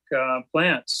xeric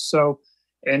plants,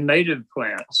 and native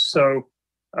plants. So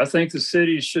I think the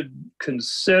city should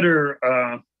consider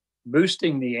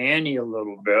boosting the ante a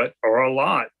little bit or a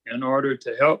lot in order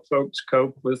to help folks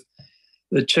cope with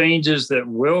the changes that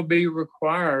will be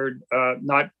required,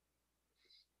 not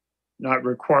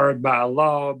required by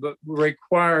law, but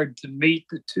required to meet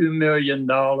the $2 million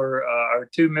or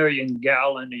 2 million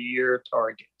gallon a year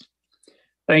target.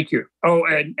 Thank you. Oh,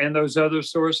 and those other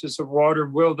sources of water,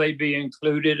 will they be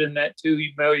included in that 2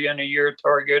 million a year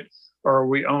target, or are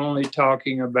we only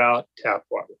talking about tap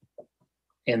water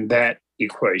in that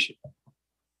equation?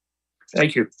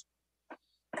 Thank you.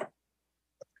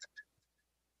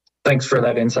 Thanks for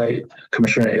that insight,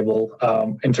 Commissioner Abel.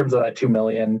 In terms of that 2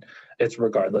 million, it's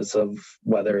regardless of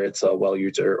whether it's a well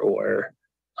user or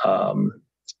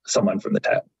someone from the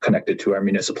tap connected to our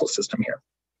municipal system here.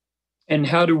 And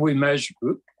how do we measure?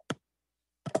 Oops.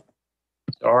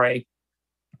 Sorry.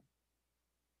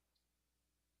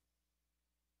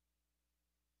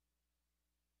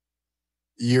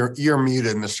 You're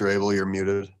muted, Mr. Abel. You're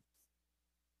muted.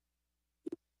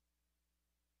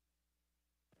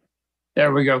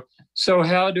 There we go. So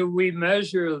how do we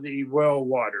measure the well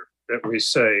water that we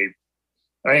save?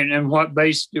 And what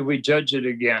base do we judge it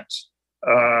against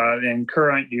in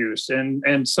current use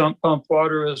and sump pump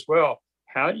water as well?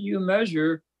 How do you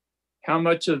measure how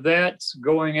much of that's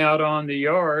going out on the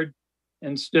yard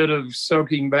instead of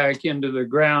soaking back into the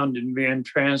ground and being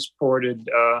transported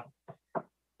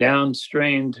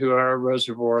downstream to our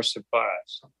reservoir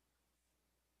supplies?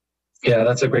 Yeah,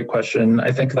 that's a great question.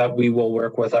 I think that we will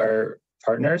work with our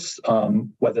partners,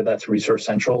 whether that's Resource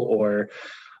Central or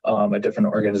a different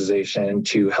organization,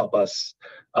 to help us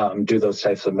do those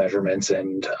types of measurements.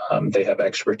 And they have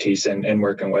expertise in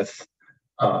working with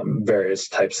various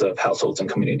types of households and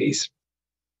communities.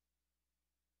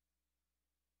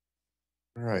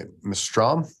 All right, Ms.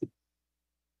 Strom.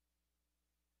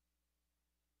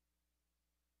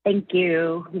 Thank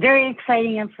you. Very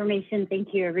exciting information.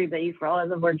 Thank you, everybody, for all of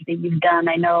the work that you've done.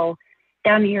 I know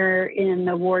down here in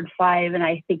the Ward 5, and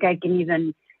I think I can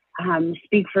even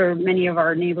speak for many of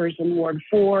our neighbors in Ward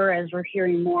 4, as we're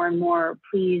hearing more and more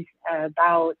pleas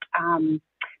about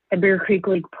the Bear Creek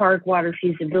Lake Park water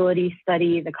feasibility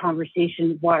study. The conversation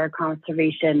of water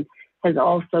conservation has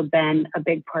also been a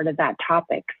big part of that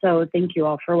topic. So thank you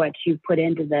all for what you've put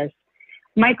into this.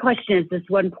 My question is this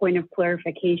one point of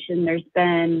clarification. There's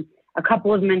been a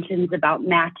couple of mentions about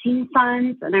matching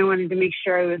funds, and I wanted to make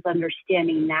sure I was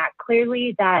understanding that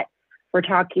clearly, that we're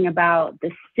talking about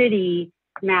the city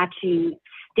matching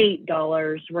state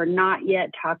dollars. We're not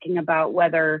yet talking about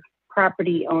whether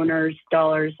property owners'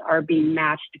 dollars are being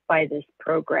matched by this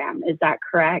program. Is that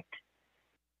correct?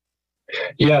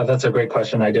 Yeah, that's a great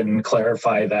question. I didn't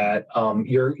clarify that.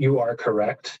 You are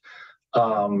correct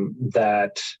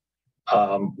that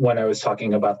when I was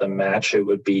talking about the match, it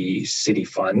would be city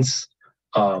funds.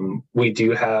 We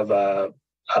do have a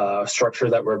structure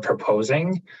that we're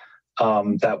proposing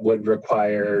that would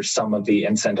require some of the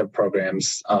incentive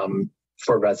programs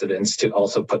for residents to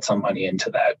also put some money into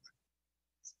that,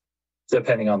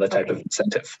 depending on the type of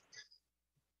incentive.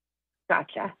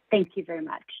 Gotcha. Thank you very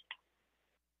much.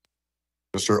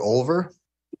 Mr. Olver.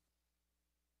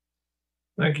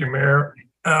 Thank you, Mayor.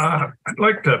 I'd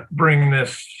like to bring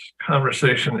this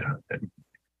conversation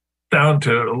down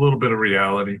to a little bit of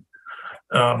reality.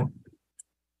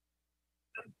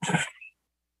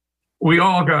 We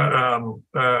all got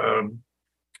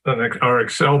our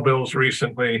Excel bills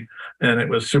recently, and it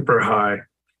was super high,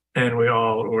 and we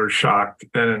all were shocked,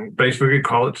 and basically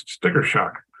call it sticker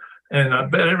shock. And I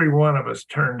bet every one of us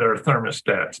turned our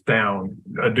thermostats down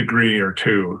a degree or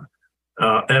two.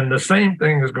 And the same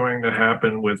thing is going to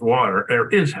happen with water,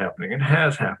 or is happening. It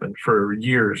has happened for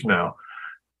years now.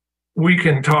 We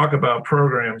can talk about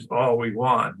programs all we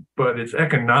want, but it's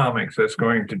economics that's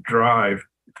going to drive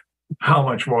how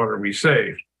much water we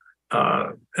save.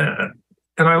 And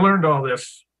I learned all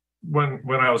this when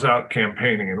I was out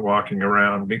campaigning and walking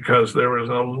around, because there was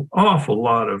an awful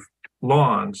lot of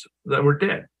lawns that were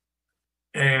dead.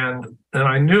 And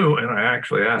I knew, and I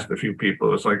actually asked a few people,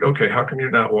 it was like, okay, how come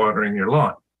you're not watering your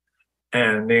lawn?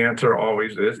 And the answer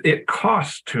always is, it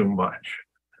costs too much.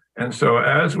 And so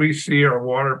as we see our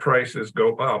water prices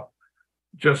go up,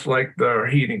 just like the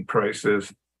heating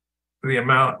prices, the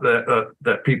amount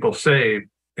that people save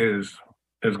is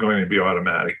going to be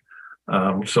automatic.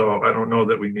 So I don't know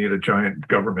that we need a giant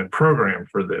government program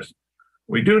for this.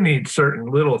 We do need certain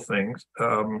little things.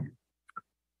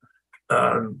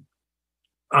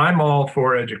 I'm all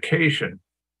for education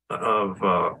of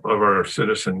our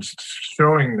citizens,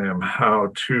 showing them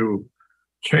how to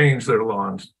change their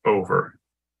lawns over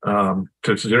to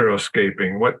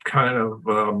xeriscaping, what kind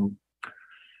of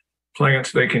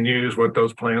plants they can use, what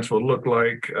those plants will look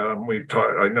like.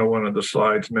 I know one of the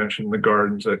slides mentioned the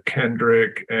gardens at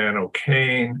Kendrick and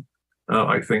O'Kane.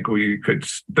 I think we could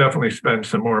definitely spend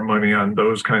some more money on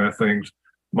those kind of things.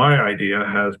 My idea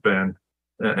has been,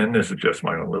 and this is just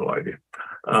my own little idea,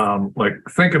 like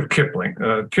think of Kipling,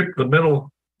 the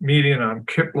middle median on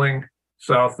Kipling,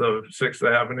 south of 6th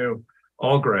Avenue,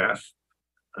 all grass,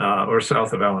 or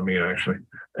south of Alameda actually.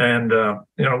 And,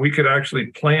 we could actually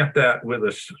plant that with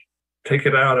take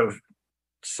it out of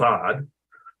sod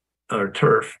or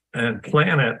turf and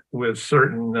plant it with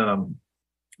certain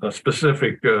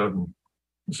specific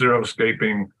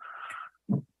xeriscaping,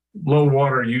 low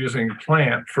water using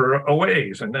plant for a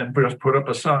ways, and then just put up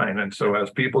a sign. And so as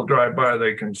people drive by,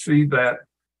 they can see that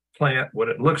plant, what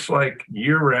it looks like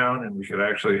year round. And we could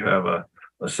actually have a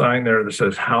sign there that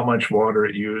says how much water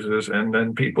it uses. And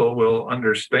then people will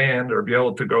understand or be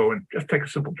able to go and just take a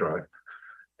simple drive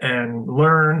and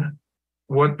learn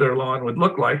what their lawn would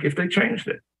look like if they changed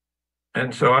it.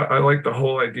 And so I like the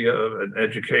whole idea of an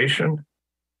education,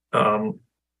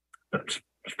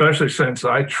 especially since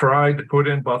I tried to put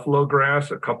in buffalo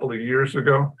grass a couple of years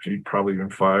ago, probably even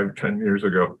 5-10 years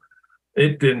ago.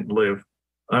 It didn't live.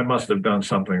 I must have done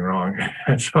something wrong.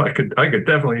 And so I could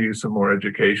definitely use some more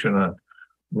education on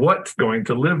what's going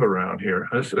to live around here,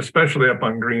 especially up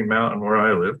on Green Mountain where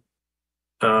I live.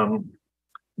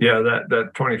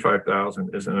 That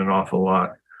 25,000 isn't an awful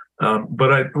lot.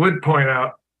 But I would point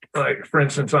out, like, for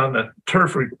instance, on the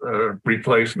turf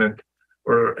replacement,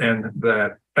 and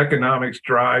that economics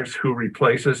drives who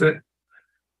replaces it,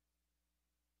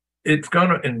 it's going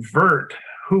to invert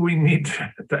who we need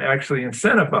to actually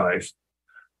incentivize.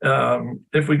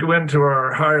 If we go into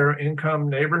our higher income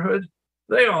neighborhoods,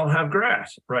 they all have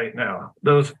grass right now.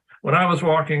 When I was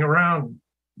walking around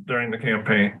during the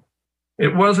campaign,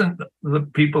 it wasn't the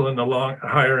people in the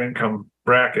higher income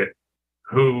bracket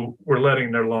who were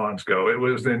letting their lawns go. It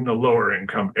was in the lower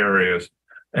income areas.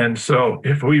 And so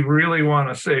if we really want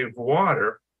to save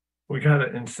water, we got to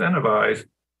incentivize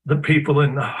the people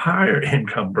in the higher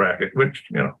income bracket, which,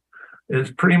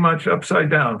 is pretty much upside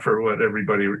down for what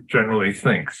everybody generally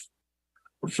thinks.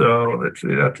 So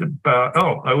that's about,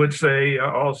 I would say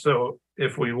also,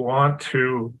 if we want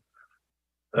to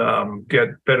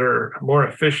get better, more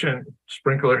efficient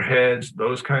sprinkler heads,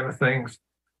 those kind of things,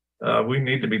 we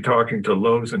need to be talking to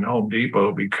Lowe's and Home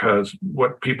Depot, because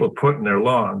what people put in their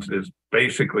lawns is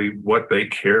basically what they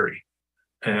carry.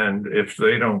 And if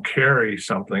they don't carry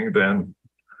something, then,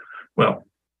 well,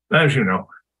 as you know,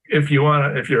 if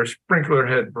your sprinkler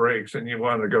head breaks and you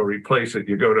want to go replace it,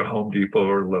 you go to Home Depot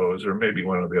or Lowe's or maybe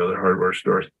one of the other hardware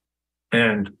stores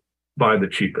and buy the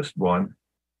cheapest one,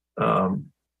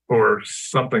 or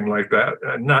something like that.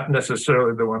 Not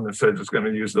necessarily the one that says it's going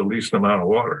to use the least amount of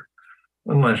water,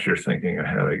 unless you're thinking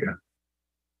ahead, I guess.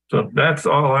 So that's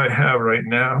all I have right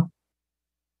now.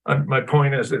 My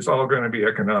point is, it's all going to be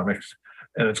economics,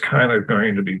 and it's kind of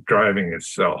going to be driving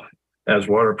itself. As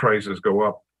water prices go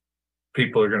up,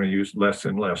 people are going to use less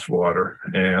and less water,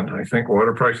 and I think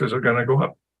water prices are going to go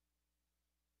up.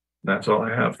 That's all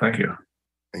I have. Thank you.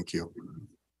 Thank you.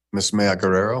 Ms. Maya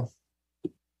Guerrero.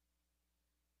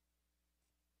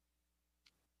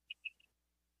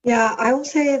 Yeah, I will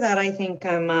say that I think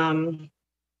I'm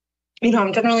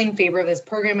generally in favor of this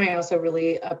program. I also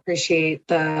really appreciate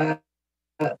the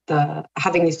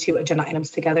having these two agenda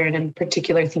items together, and in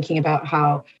particular thinking about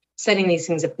how setting these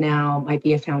things up now might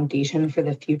be a foundation for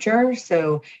the future.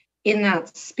 So in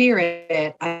that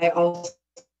spirit, I also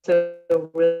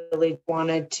really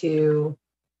wanted to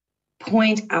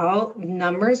point out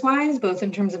numbers wise, both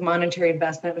in terms of monetary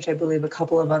investment, which I believe a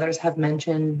couple of others have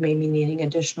mentioned, maybe needing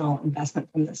additional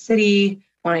investment from the city,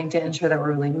 wanting to ensure that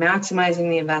we're really maximizing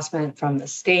the investment from the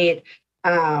state.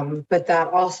 But that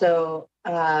also,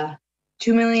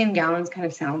 2 million gallons kind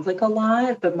of sounds like a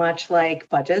lot, but much like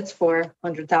budgets for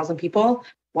 100,000 people,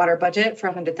 water budget for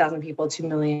 100,000 people, 2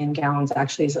 million gallons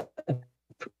actually is a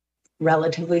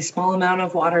relatively small amount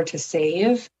of water to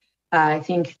save. I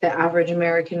think the average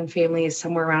American family is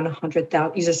somewhere around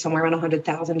 100,000, uses somewhere around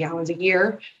 100,000 gallons a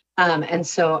year. And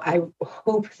so I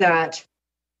hope that,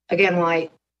 again,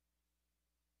 like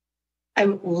I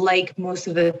like most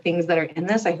of the things that are in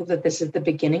this, I hope that this is the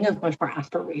beginning of much more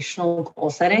aspirational goal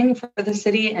setting for the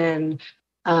city and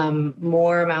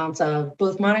more amounts of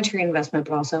both monetary investment,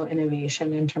 but also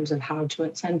innovation in terms of how to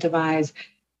incentivize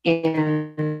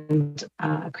and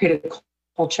create a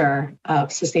culture of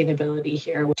sustainability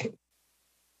here.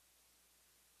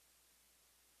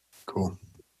 Cool.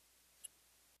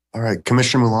 All right,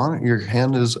 Commissioner Millan, your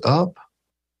hand is up.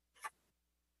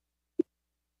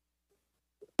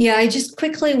 Yeah, I just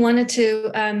quickly wanted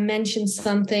to mention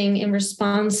something in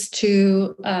response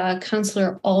to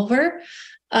Councillor Olver.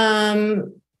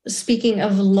 Speaking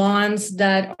of lawns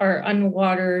that are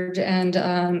unwatered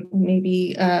and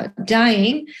maybe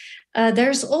dying,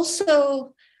 there's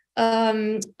also there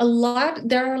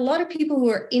are a lot of people who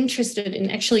are interested in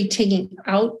actually taking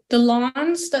out the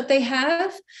lawns that they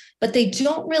have, but they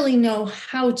don't really know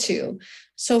how to.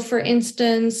 So for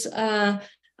instance,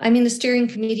 I'm in the steering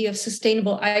committee of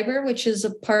Sustainable IBER, which is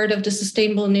a part of the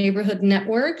Sustainable Neighborhood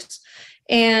Networks.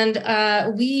 And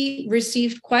we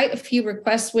received quite a few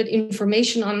requests with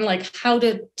information on like how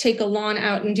to take a lawn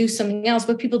out and do something else,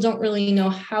 but people don't really know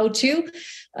how to.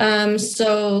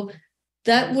 So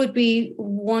that would be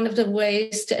one of the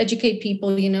ways to educate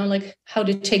people, you know, like how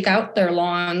to take out their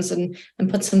lawns and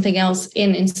put something else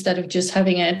in instead of just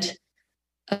having it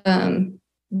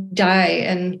die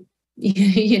and,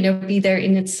 you know, be there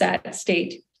in its sad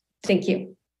state. Thank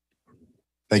you.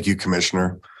 Thank you,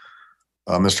 Commissioner.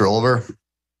 Mr. Olver.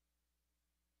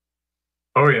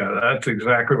 Oh yeah, that's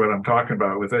exactly what I'm talking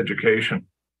about with education.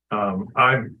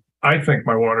 I think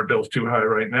my water bill's too high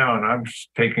right now, and I'm just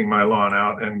taking my lawn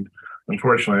out, and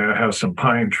unfortunately, I have some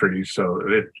pine trees, so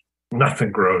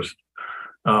nothing grows.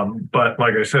 But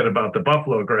like I said about the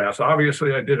buffalo grass,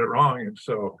 obviously I did it wrong, and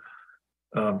so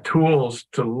tools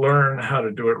to learn how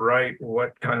to do it right,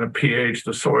 what kind of pH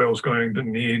the soil is going to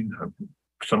need,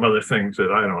 some other things that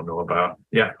I don't know about.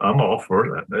 Yeah, I'm all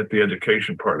for that, the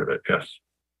education part of it. Yes.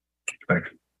 Thanks.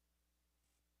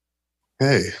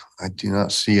 Okay, I do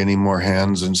not see any more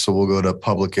hands, and so we'll go to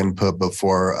public input.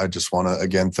 Before, I just want to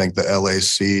again thank the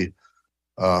LAC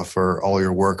for all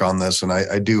your work on this, and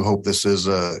I do hope this is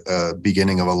a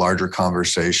beginning of a larger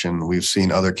conversation. We've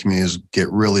seen other communities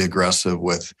get really aggressive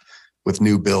with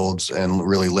new builds and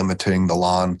really limiting the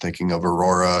lawn, thinking of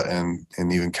Aurora and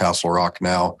even Castle Rock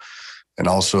now, and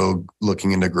also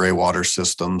looking into gray water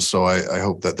systems. So I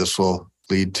hope that this will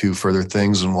lead to further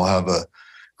things, and we'll have a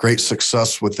great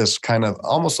success with this kind of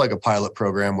almost like a pilot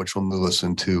program, which will move us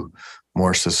into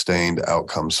more sustained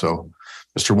outcomes. So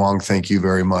Mr. Wong, thank you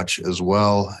very much as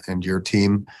well, and your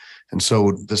team. And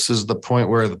so this is the point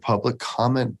where the public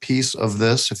comment piece of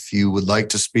this, if you would like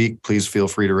to speak, please feel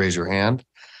free to raise your hand.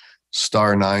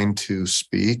 *9 to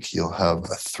speak. You'll have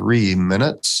 3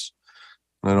 minutes.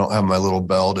 I don't have my little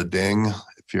bell to ding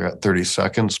if you're at 30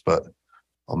 seconds, but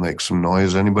I'll make some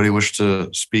noise. Anybody wish to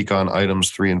speak on items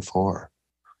 3 and 4?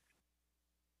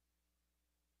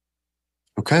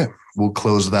 Okay, we'll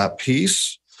close that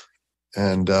piece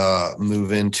and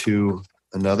move into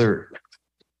another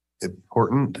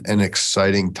important and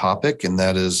exciting topic, and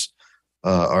that is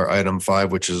our item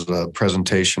 5, which is a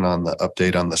presentation on the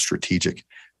update on the strategic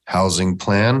housing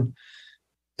plan.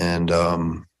 And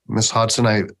Ms.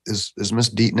 Hodson, is Ms.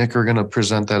 Dietnicker going to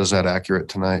present that? Is that accurate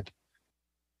tonight?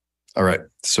 All right.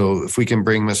 So if we can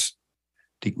bring Ms.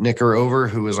 Dietnicker over,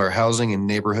 who is our Housing and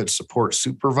Neighborhood Support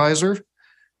Supervisor,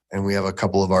 and we have a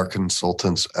couple of our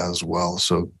consultants as well.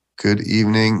 So good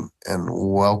evening and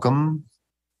welcome.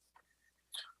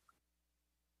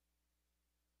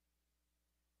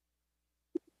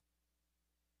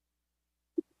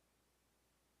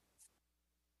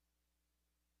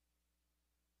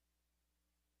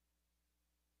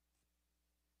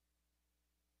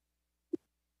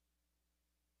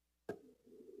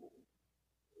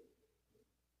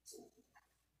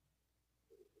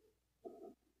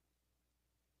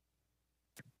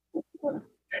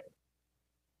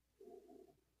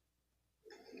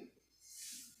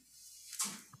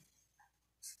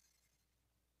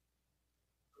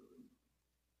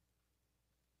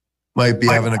 Might be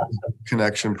having a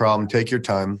connection problem. Take your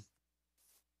time.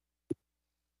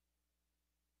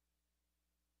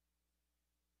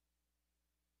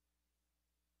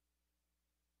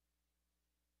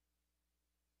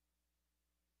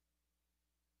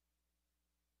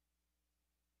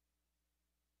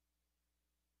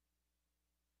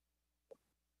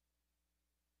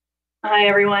 Hi,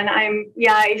 everyone.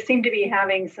 I seem to be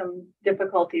having some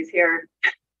difficulties here.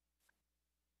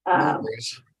 No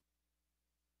worries.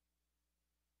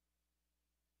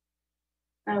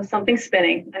 Something's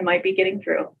spinning. I might be getting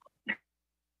through.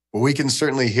 Well, we can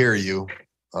certainly hear you.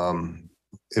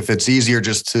 If it's easier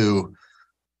just to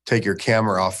take your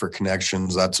camera off for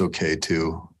connections, that's okay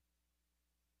too.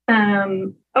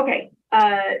 Okay.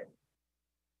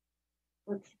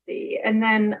 Let's see. And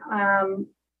then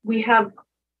we have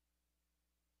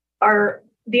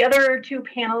the other two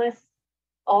panelists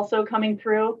also coming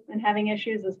through and having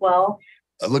issues as well.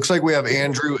 It looks like we have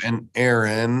Andrew and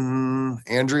Aaron.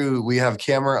 Andrew, we have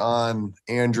camera on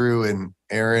Andrew, and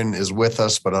Aaron is with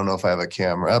us, but I don't know if I have a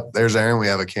camera. Up there's Aaron. We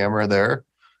have a camera there.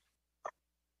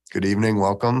 Good evening.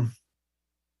 Welcome.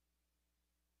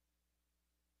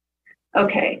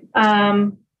 Okay.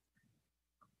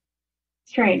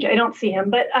 Strange. I don't see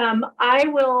him, but I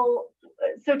will.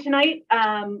 So tonight,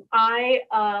 I,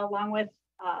 along with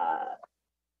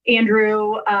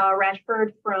Andrew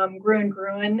Rashford from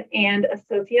Gruen and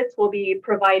Associates, will be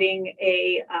providing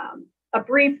a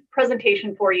brief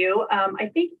presentation for you.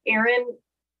 I think Aaron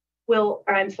will,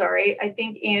 or I'm sorry, I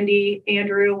think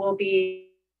Andrew will be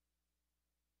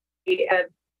at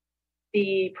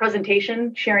the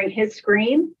presentation, sharing his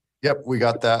screen. Yep, we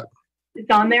got that.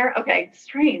 It's on there? Okay,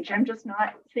 strange. I'm just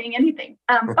not seeing anything.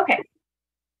 Okay,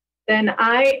 then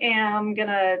I am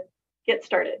gonna get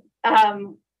started.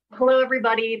 Hello,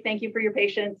 everybody. Thank you for your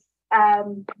patience.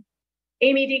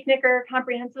 Amy Dieknicker,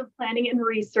 Comprehensive Planning and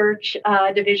Research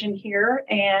Division here.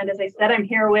 And as I said, I'm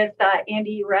here with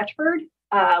Andy Rashford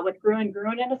with Gruen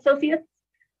and Associates,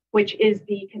 which is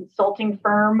the consulting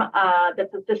firm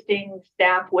that's assisting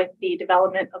staff with the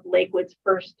development of Lakewood's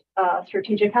first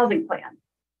strategic housing plan.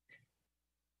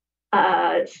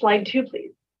 Slide 2,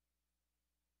 please.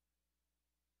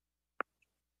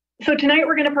 So tonight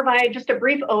we're going to provide just a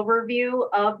brief overview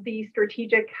of the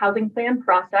strategic housing plan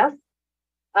process.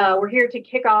 We're here to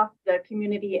kick off the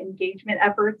community engagement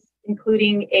efforts,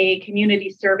 including a community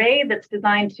survey that's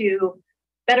designed to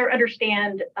better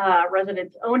understand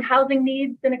residents' own housing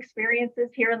needs and experiences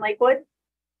here in Lakewood.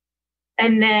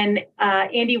 And then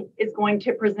Andy is going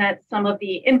to present some of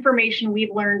the information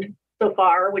we've learned so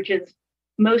far, which is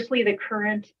mostly the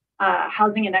current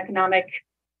housing and economic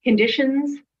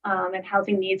conditions and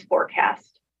housing needs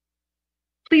forecast.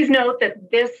 Please note that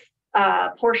this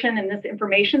portion and this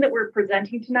information that we're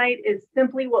presenting tonight is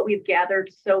simply what we've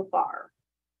gathered so far.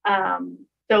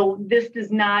 So this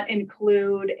does not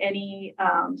include any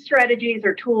strategies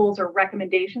or tools or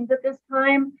recommendations at this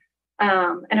time.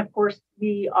 And of course,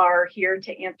 we are here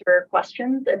to answer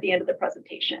questions at the end of the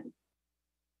presentation.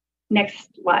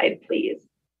 Next slide, please.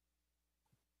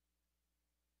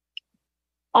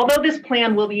 Although this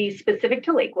plan will be specific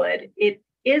to Lakewood, it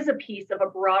is a piece of a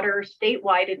broader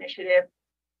statewide initiative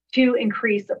to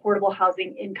increase affordable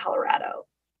housing in Colorado.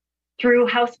 Through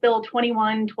House Bill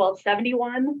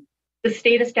 21-1271, the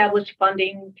state established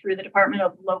funding through the Department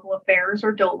of Local Affairs,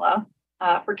 or DOLA,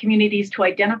 for communities to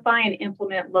identify and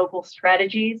implement local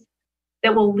strategies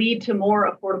that will lead to more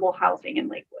affordable housing in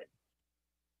Lakewood,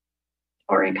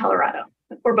 or in Colorado,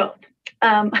 or both.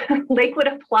 Lakewood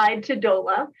applied to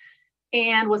DOLA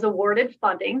and was awarded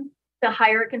funding to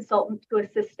hire a consultant to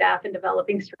assist staff in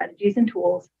developing strategies and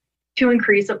tools to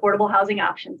increase affordable housing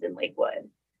options in Lakewood.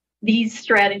 These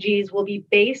strategies will be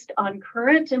based on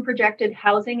current and projected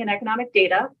housing and economic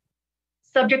data,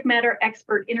 subject matter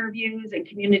expert interviews and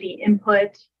community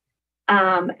input.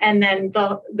 And then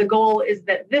the goal is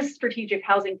that this strategic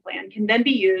housing plan can then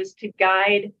be used to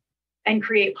guide and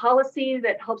create policy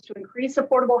that helps to increase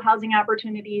affordable housing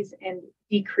opportunities and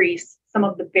decrease some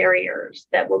of the barriers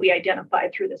that will be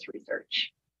identified through this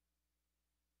research.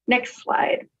 Next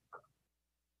slide.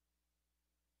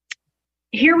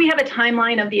 Here we have a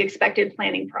timeline of the expected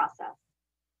planning process.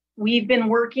 We've been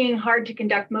working hard to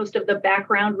conduct most of the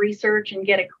background research and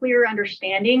get a clear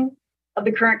understanding of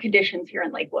the current conditions here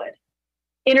in Lakewood.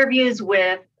 Interviews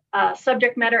with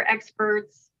subject matter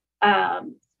experts,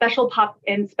 special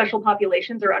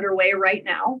populations are underway right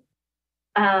now.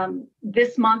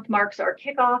 This month marks our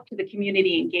kickoff to the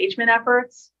community engagement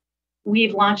efforts.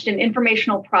 We've launched an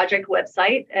informational project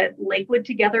website at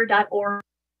lakewoodtogether.org.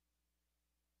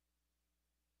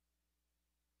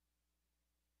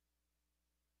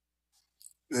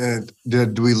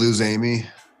 Did we lose Amy?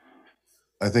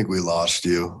 I think we lost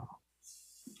you.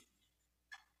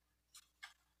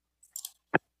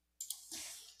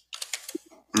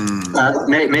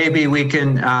 Maybe we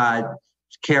can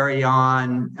carry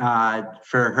on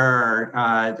for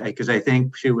her because I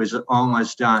think she was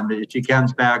almost done. But if she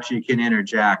comes back, she can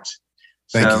interject.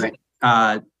 Thank you.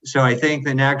 So I think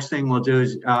the next thing we'll do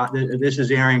is, this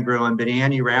is Aaron Gruen, but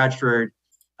Andy Ratchford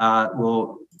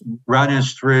will run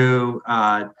us through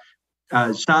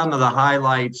some of the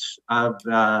highlights of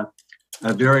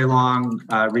a very long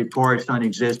reports on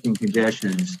existing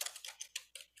conditions.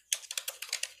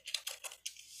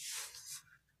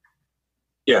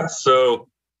 Yeah, so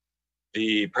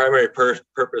the primary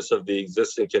purpose of the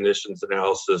existing conditions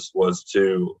analysis was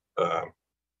to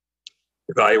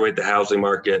evaluate the housing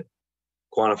market,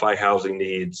 quantify housing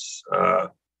needs,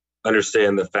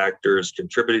 understand the factors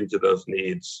contributing to those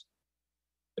needs,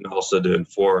 and also to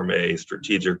inform a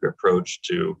strategic approach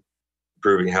to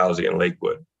improving housing in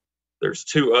Lakewood. There's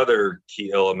two other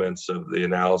key elements of the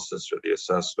analysis or the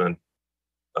assessment,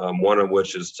 one of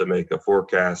which is to make a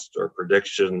forecast or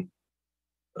prediction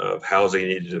of housing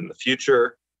needed in the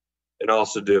future, and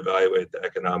also to evaluate the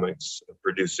economics of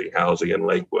producing housing in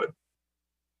Lakewood.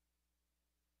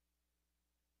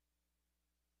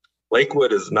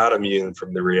 Lakewood is not immune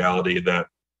from the reality that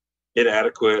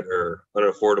inadequate or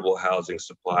unaffordable housing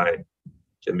supply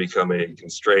can become a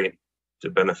constraint to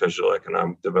beneficial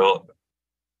economic development.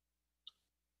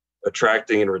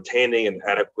 Attracting and retaining an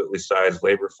adequately sized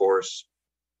labor force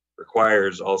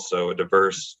requires also a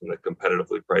diverse and a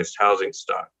competitively priced housing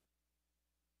stock.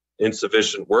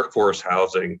 Insufficient workforce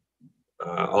housing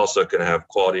also can have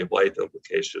quality of life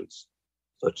implications,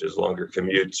 such as longer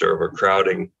commutes or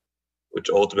overcrowding,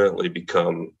 which ultimately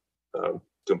become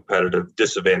competitive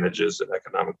disadvantages in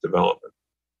economic development.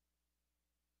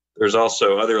 There's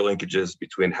also other linkages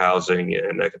between housing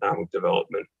and economic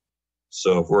development.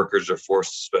 So if workers are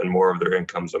forced to spend more of their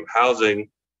incomes on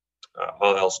housing,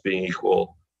 all else being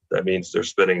equal, that means they're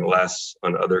spending less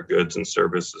on other goods and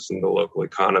services in the local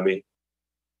economy.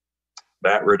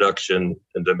 That reduction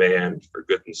in demand for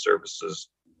goods and services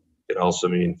can also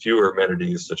mean fewer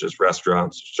amenities such as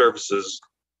restaurants or services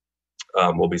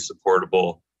will be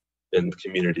supportable in the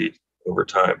community over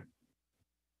time.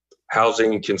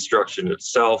 Housing construction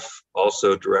itself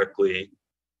also directly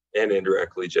and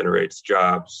indirectly generates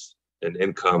jobs and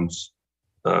incomes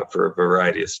for a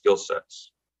variety of skill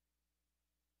sets.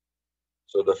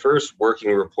 So the first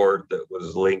working report that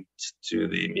was linked to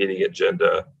the meeting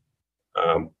agenda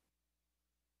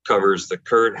covers the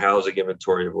current housing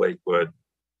inventory of Lakewood,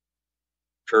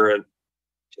 current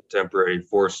contemporary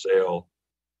for sale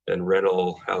and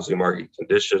rental housing market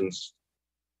conditions,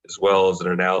 as well as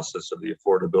an analysis of the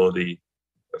affordability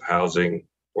of housing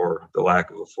or the lack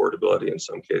of affordability in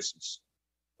some cases.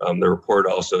 The report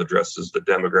also addresses the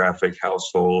demographic,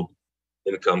 household,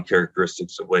 income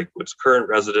characteristics of Lakewood's current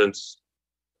residents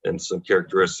and some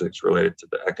characteristics related to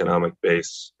the economic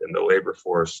base and the labor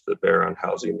force that bear on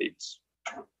housing needs.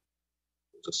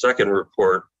 The second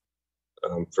report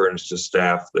furnished to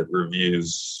staff that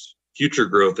reviews future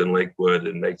growth in Lakewood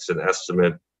and makes an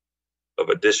estimate of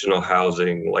additional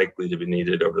housing likely to be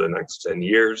needed over the next 10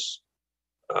 years.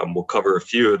 We'll cover a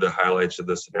few of the highlights of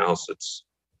this analysis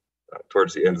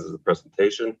towards the end of the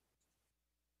presentation.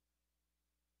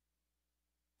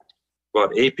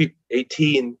 About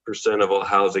 18% of all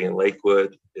housing in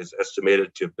Lakewood is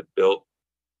estimated to have been built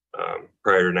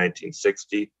prior to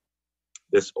 1960.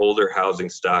 This older housing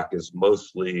stock is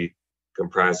mostly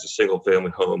comprised of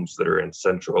single-family homes that are in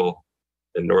central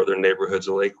and northern neighborhoods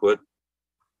of Lakewood.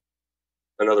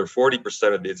 Another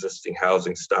 40% of the existing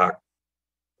housing stock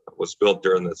was built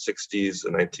during the 60s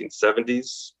and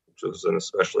 1970s, which was an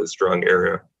especially strong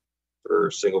area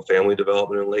for single-family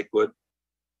development in Lakewood.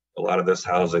 A lot of this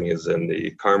housing is in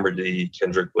the Carmody,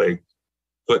 Kendrick Lake,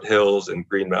 Foothills, and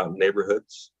Green Mountain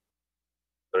neighborhoods.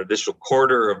 An additional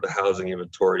quarter of the housing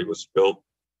inventory was built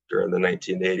during the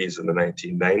 1980s and the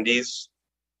 1990s.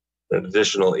 An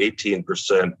additional 18%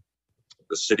 of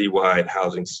the citywide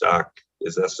housing stock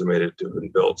is estimated to have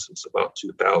been built since about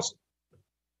 2000.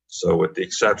 So with the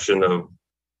exception of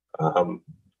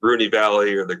Rooney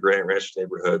Valley or the Grant Ranch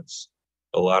neighborhoods,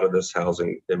 a lot of this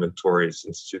housing inventory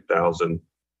since 2000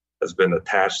 has been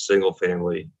attached single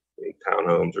family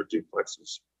townhomes or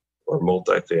duplexes or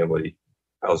multifamily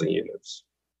housing units.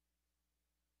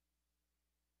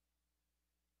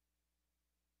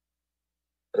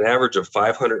 An average of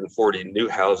 540 new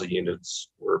housing units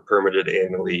were permitted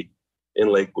annually in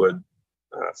Lakewood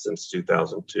since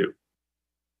 2002.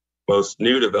 Most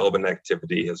new development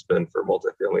activity has been for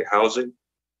multifamily housing,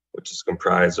 which is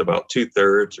comprised of about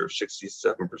 2/3 or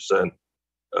 67%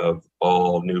 of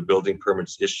all new building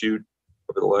permits issued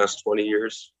over the last 20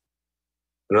 years.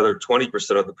 Another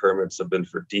 20% of the permits have been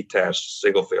for detached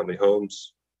single-family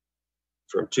homes.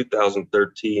 From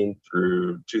 2013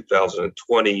 through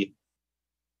 2020,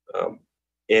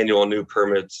 annual new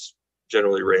permits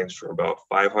generally range from about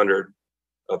 500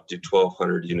 up to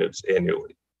 1,200 units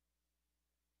annually.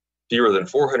 Fewer than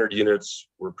 400 units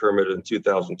were permitted in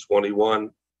 2021,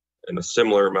 and a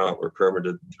similar amount were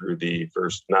permitted through the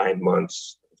first 9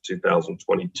 months of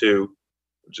 2022,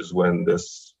 which is when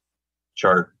this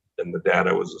chart and the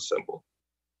data was assembled.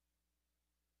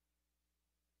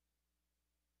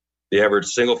 The average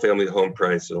single-family home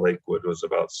price in Lakewood was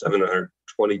about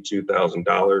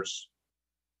 $722,000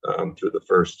 through the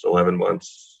first 11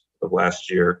 months of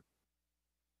last year.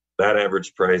 That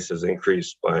average price has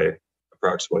increased by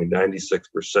approximately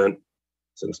 96%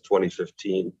 since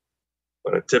 2015,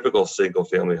 when a typical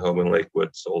single-family home in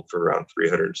Lakewood sold for around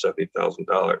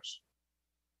 $370,000.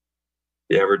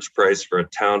 The average price for a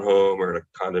townhome or a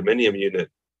condominium unit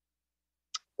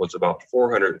was about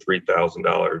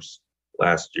 $403,000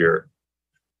 last year,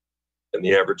 and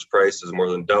the average price has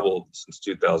more than doubled since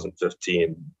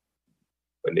 2015,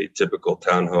 when a typical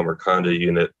townhome or condo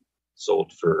unit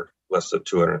sold for less than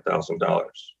 $200,000.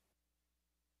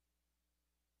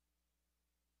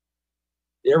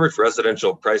 The average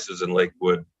residential prices in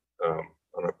Lakewood on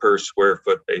a per square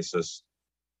foot basis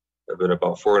have been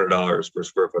about $400 per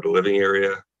square foot of living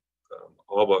area.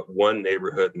 All but one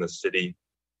neighborhood in the city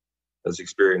has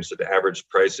experienced an average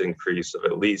price increase of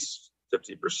at least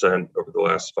 50% over the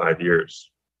last 5 years.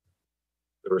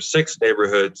 There were 6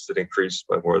 neighborhoods that increased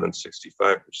by more than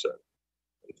 65%.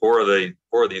 And four of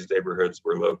these neighborhoods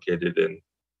were located in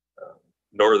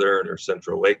northern or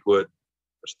central Lakewood,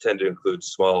 which tend to include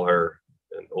smaller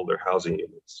and older housing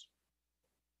units.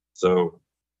 So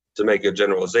to make a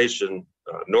generalization,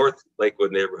 North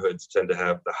Lakewood neighborhoods tend to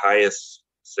have the highest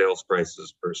sales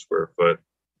prices per square foot,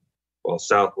 while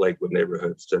South Lakewood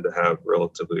neighborhoods tend to have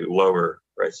relatively lower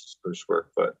prices per square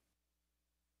foot.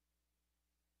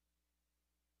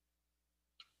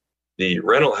 The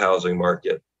rental housing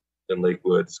market in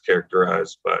Lakewood is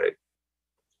characterized by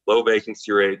low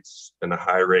vacancy rates and a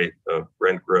high rate of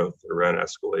rent growth and rent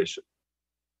escalation.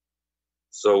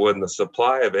 So when the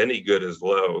supply of any good is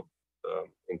low,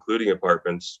 including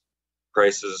apartments,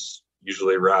 prices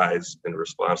usually rise in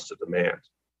response to demand.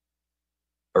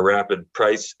 A rapid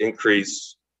price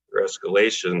increase or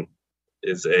escalation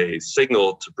is a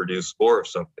signal to produce more of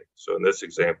something. So in this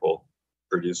example,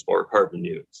 produce more apartment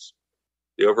units.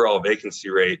 The overall vacancy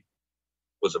rate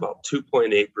was about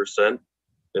 2.8%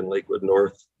 in Lakewood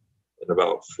North and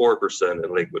about 4%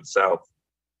 in Lakewood South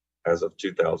as of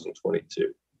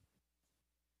 2022.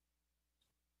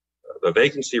 The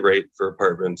vacancy rate for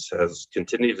apartments has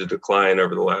continued to decline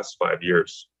over the last 5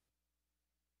 years.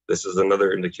 This is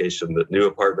another indication that new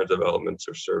apartment developments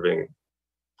are serving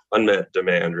unmet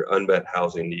demand or unmet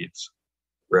housing needs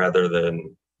rather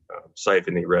than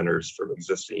siphoning renters from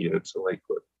existing units in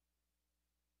Lakewood.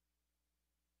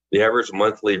 The average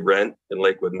monthly rent in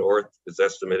Lakewood North is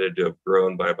estimated to have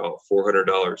grown by about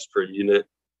 $400 per unit,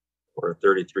 or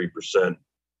 33%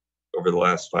 over the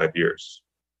last 5 years.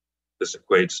 This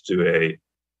equates to a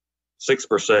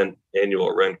 6%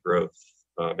 annual rent growth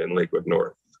in Lakewood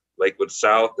North. Lakewood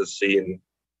South has seen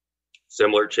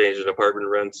similar change in apartment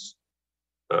rents,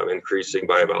 increasing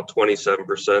by about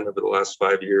 27% over the last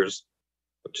 5 years,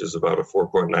 which is about a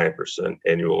 4.9%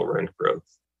 annual rent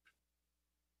growth.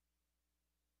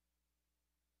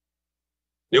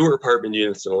 Newer apartment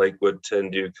units in Lakewood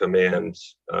tend to command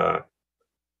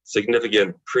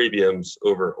significant premiums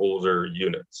over older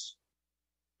units.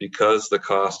 Because the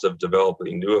cost of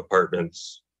developing new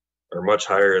apartments are much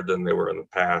higher than they were in the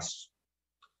past,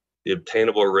 the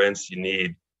obtainable rents you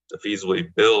need to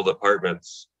feasibly build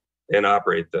apartments and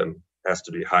operate them has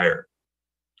to be higher.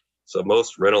 So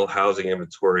most rental housing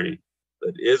inventory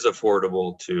that is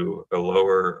affordable to a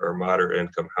lower or moderate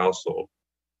income household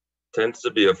tends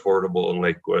to be affordable in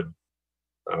Lakewood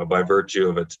by virtue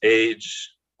of its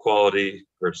age, quality,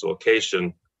 or its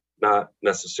location, not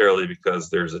necessarily because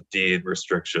there's a deed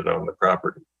restriction on the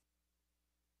property.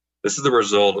 This is the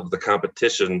result of the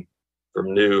competition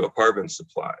from new apartment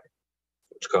supply,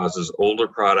 which causes older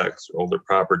products or older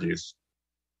properties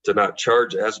to not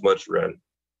charge as much rent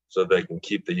so they can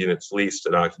keep the units leased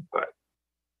and occupied.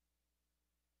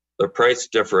 The price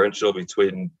differential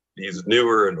between these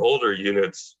newer and older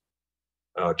units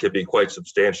can be quite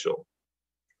substantial.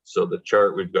 So the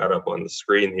chart we've got up on the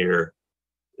screen here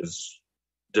is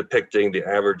depicting the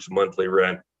average monthly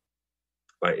rent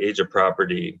by age of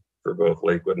property for both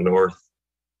Lakewood North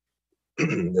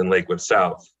and Lakewood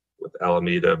South, with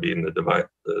Alameda being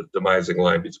the demising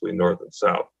line between North and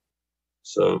South.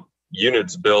 So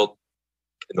units built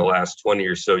in the last 20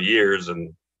 or so years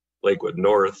in Lakewood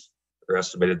North are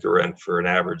estimated to rent for an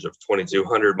average of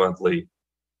 $2,200 monthly,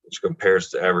 which compares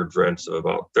to average rents of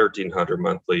about $1,300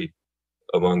 monthly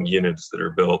among units that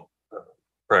are built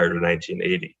prior to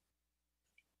 1980.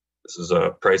 This is a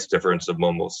price difference of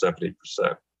almost 70%.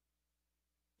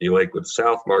 The Lakewood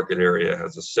South market area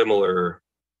has a similar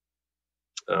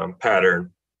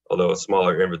pattern, although a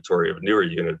smaller inventory of newer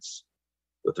units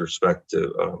with respect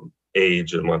to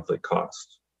age and monthly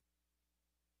cost.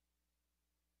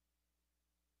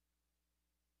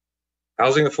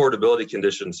 Housing affordability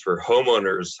conditions for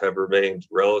homeowners have remained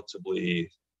relatively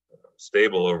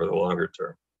stable over the longer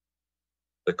term.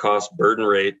 The cost burden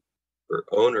rate for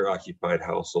owner-occupied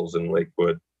households in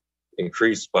Lakewood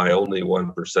increased by only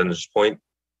 1 percentage point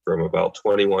from about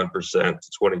 21%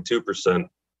 to 22% in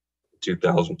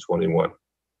 2021.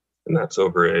 And that's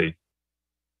over a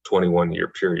 21-year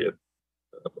period.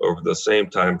 Over the same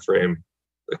time frame,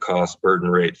 the cost burden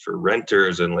rate for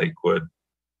renters in Lakewood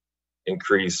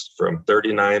increased from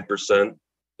 39%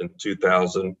 in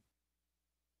 2000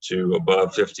 to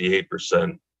above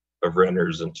 58% of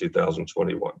renters in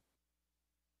 2021.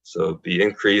 So the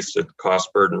increase in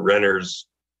cost burden renters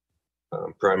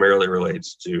primarily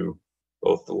relates to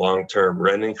both the long-term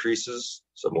rent increases,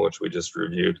 some of which we just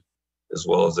reviewed, as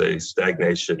well as a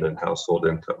stagnation in household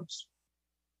incomes.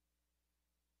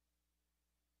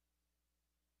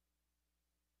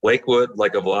 Lakewood,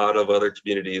 like a lot of other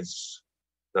communities,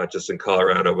 not just in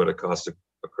Colorado, but across the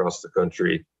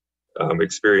country,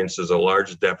 experiences a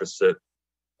large deficit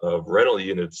of rental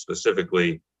units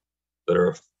specifically that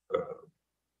are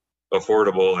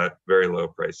affordable at very low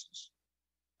prices.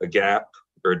 A gap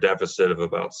or a deficit of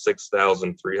about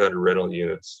 6,300 rental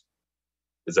units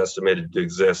is estimated to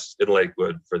exist in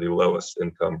Lakewood for the lowest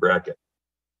income bracket.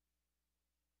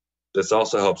 This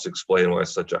also helps explain why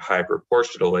such a high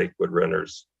proportion of Lakewood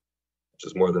renters, which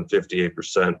is more than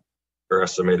 58%, are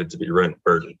estimated to be rent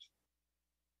burdened.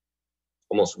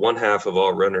 Almost 1/2 of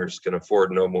all renters can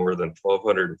afford no more than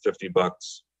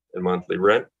 $1,250 in monthly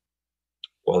rent,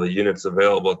 while the units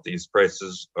available at these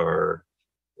prices are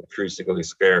increasingly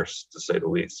scarce, to say the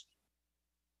least.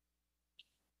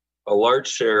 A large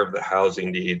share of the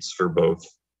housing needs for both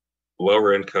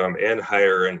lower income and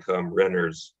higher income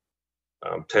renters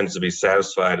tends to be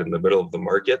satisfied in the middle of the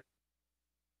market,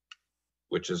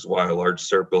 which is why a large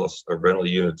surplus of rental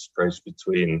units priced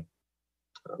between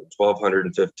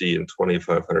 $1,250 and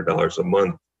 $2,500 a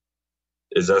month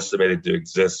is estimated to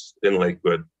exist in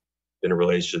Lakewood in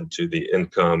relation to the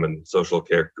income and social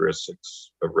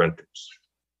characteristics of renters.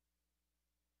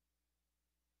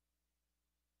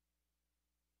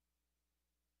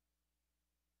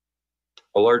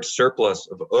 A large surplus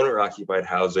of owner-occupied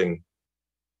housing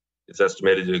is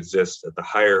estimated to exist at the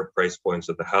higher price points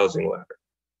of the housing ladder.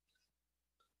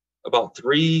 About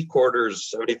 3/4,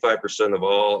 75% of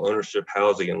all ownership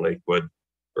housing in Lakewood,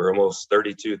 or almost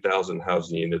 32,000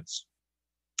 housing units,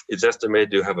 is estimated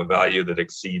to have a value that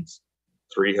exceeds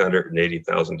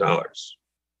 $380,000.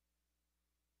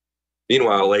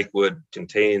 Meanwhile, Lakewood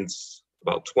contains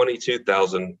about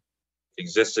 22,000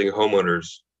 existing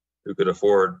homeowners who could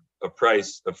afford a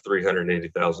price of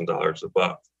 $380,000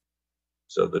 above.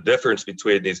 So the difference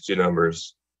between these two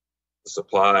numbers, the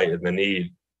supply and the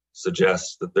need,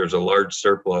 suggests that there's a large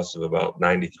surplus of about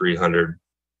 9,300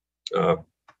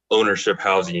 ownership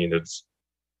housing units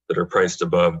that are priced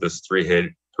above this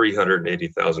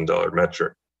 $380,000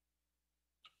 metric.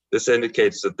 This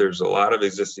indicates that there's a lot of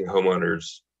existing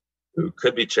homeowners who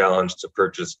could be challenged to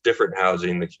purchase different housing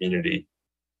in the community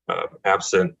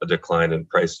absent a decline in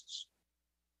prices.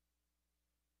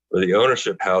 For the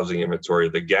ownership housing inventory,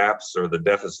 the gaps or the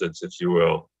deficits, if you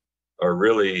will, are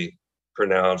really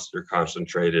pronounced or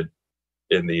concentrated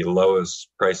in the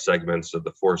lowest price segments of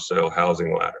the for sale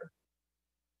housing ladder.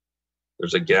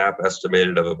 There's a gap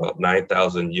estimated of about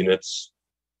 9,000 units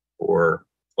for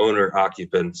owner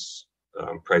occupants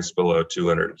priced below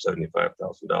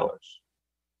 $275,000.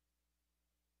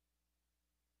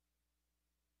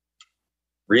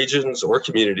 Regions or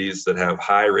communities that have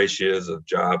high ratios of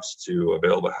jobs to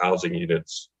available housing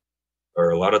units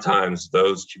are a lot of times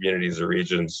those communities or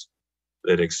regions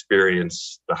that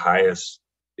experience the highest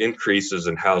increases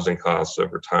in housing costs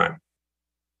over time.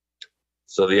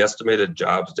 So the estimated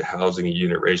jobs to housing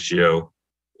unit ratio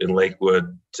in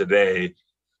Lakewood today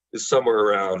is somewhere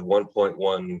around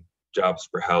 1.1 jobs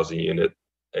per housing unit.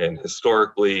 And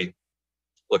historically,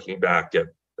 looking back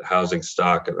at the housing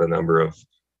stock and the number of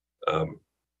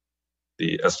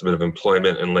the estimate of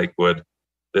employment in Lakewood,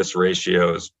 this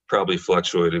ratio is probably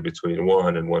fluctuated between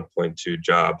 1 and 1.2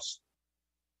 jobs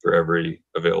for every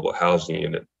available housing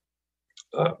unit.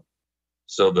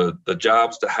 So the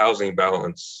jobs to housing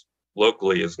balance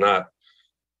locally is not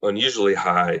unusually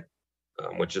high,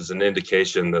 which is an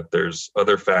indication that there's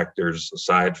other factors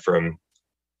aside from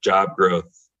job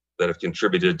growth that have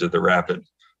contributed to the rapid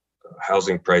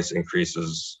housing price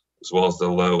increases, as well as the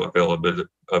low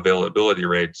availability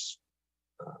rates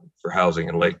for housing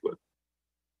in Lakewood.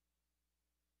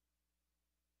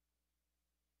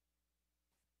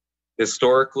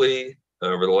 Historically,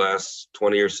 over the last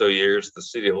 20 or so years, the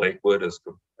city of Lakewood has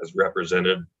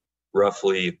represented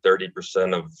roughly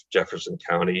 30% of Jefferson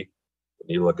County when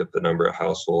you look at the number of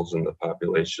households and the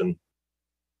population.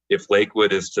 If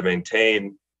Lakewood is to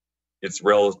maintain its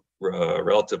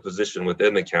relative position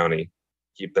within the county,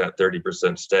 keep that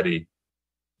 30% steady,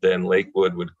 then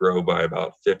Lakewood would grow by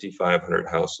about 5,500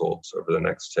 households over the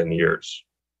next 10 years.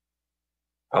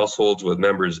 Households with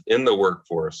members in the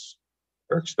workforce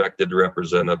are expected to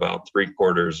represent about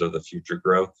 3/4 of the future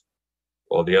growth,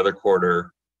 while the other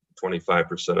quarter,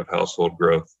 25% of household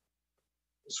growth,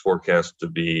 is forecast to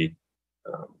be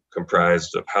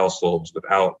comprised of households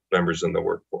without members in the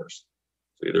workforce.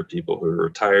 So either people who are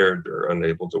retired or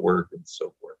unable to work and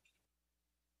so forth.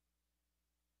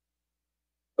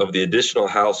 Of the additional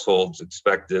households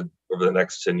expected over the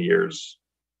next 10 years,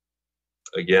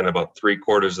 again, about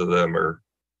 3/4 of them are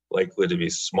likely to be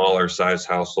smaller size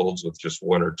households with just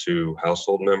 1 or 2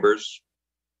 household members.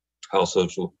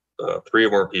 Households with 3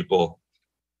 or more people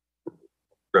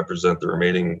represent the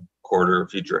remaining quarter of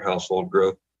future household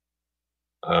growth.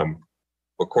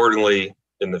 Accordingly,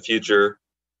 in the future,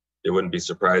 it wouldn't be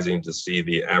surprising to see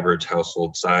the average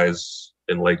household size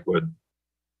in Lakewood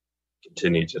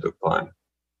continue to decline.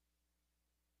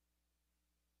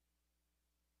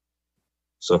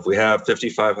 So if we have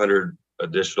 5,500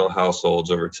 additional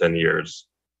households over 10 years,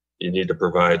 you need to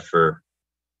provide for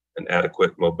an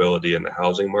adequate mobility in the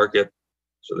housing market.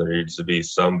 So there needs to be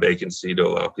some vacancy to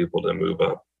allow people to move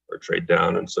up or trade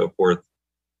down and so forth.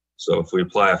 So if we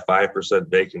apply a 5%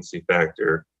 vacancy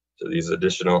factor to these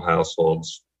additional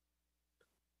households,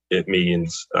 it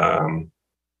means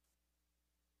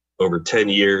over 10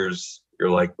 years,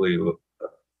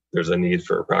 there's a need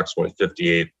for approximately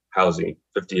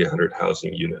 5,800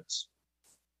 housing units.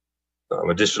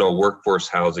 Additional workforce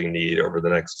housing need over the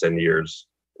next 10 years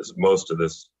is most of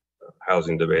this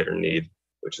housing demand or need,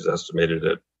 which is estimated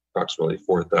at approximately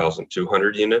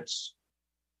 4,200 units.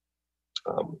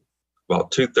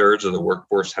 About 2/3 of the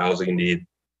workforce housing need,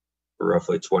 for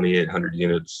roughly 2,800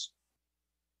 units,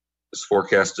 is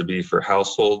forecast to be for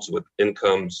households with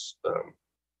incomes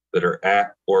that are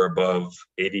at or above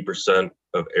 80%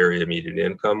 of area median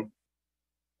income.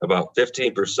 About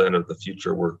 15% of the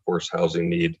future workforce housing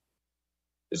need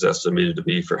is estimated to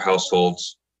be for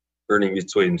households earning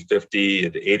between 50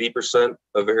 and 80%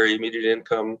 of area median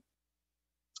income.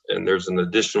 And there's an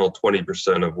additional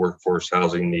 20% of workforce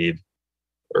housing need,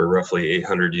 or roughly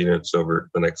 800 units over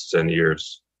the next 10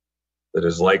 years, that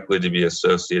is likely to be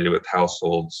associated with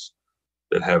households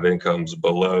that have incomes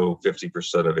below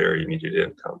 50% of area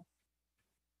median income.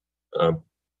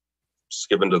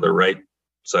 Skipping to the right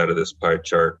side of this pie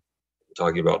chart,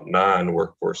 talking about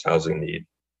non-workforce housing need,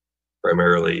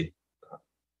 primarily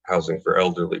housing for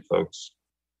elderly folks.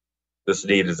 This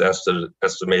need is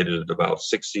estimated at about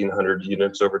 1,600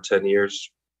 units over 10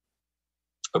 years.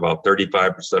 About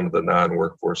 35% of the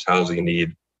non-workforce housing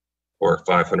need, or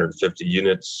 550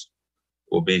 units,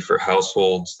 will be for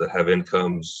households that have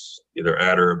incomes either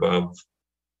at or above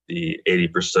the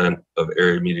 80% of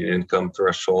area median income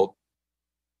threshold.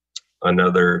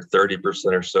 Another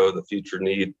 30% or so of the future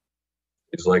need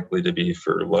is likely to be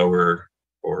for lower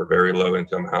or very low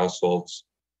income households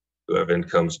who have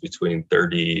incomes between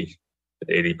 30 and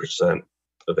 80%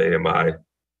 of AMI.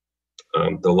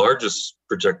 The largest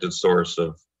projected source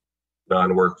of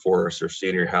non-workforce or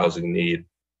senior housing need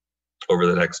over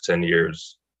the next 10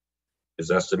 years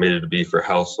is estimated to be for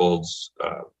households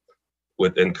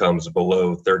with incomes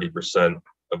below 30%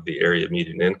 of the area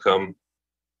median income.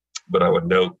 But I would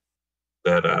note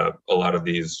that a lot of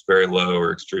these very low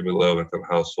or extremely low income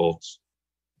households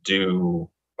do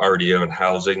already own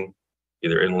housing,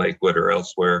 either in Lakewood or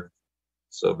elsewhere.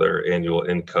 So their annual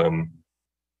income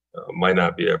might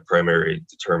not be a primary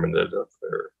determinant of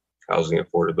their housing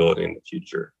affordability in the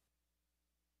future.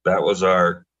 That was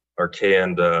our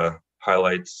canned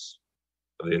highlights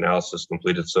of the analysis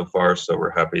completed so far. So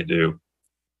we're happy to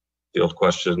field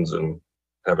questions and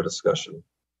have a discussion.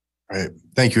 All right.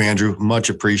 Thank you, Andrew. Much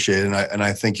appreciated. And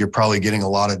I think you're probably getting a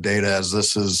lot of data, as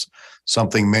this is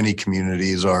something many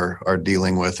communities are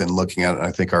dealing with and looking at.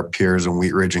 I think our peers in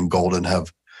Wheat Ridge and Golden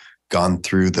have gone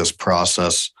through this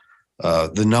process.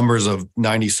 The numbers of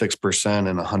 96%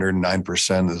 and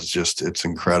 109% is just, it's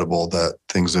incredible that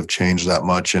things have changed that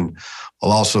much. And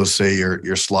I'll also say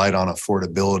your slide on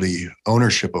affordability,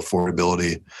 ownership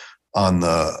affordability, on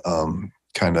the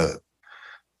kind of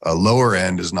lower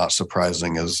end is not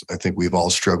surprising, as I think we've all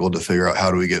struggled to figure out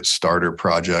how do we get starter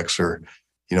projects or,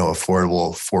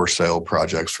 affordable for sale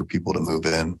projects for people to move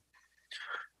in.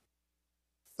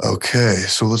 Okay,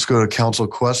 so let's go to council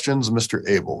questions. Mr.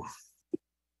 Abel.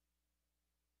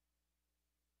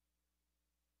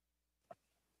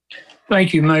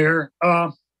 Thank you, Mayor.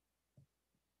 I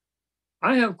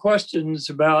have questions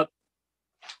about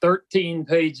 13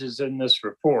 pages in this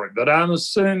report, but I'm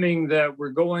assuming that we're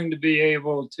going to be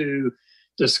able to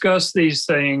discuss these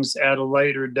things at a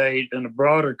later date in a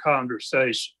broader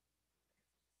conversation.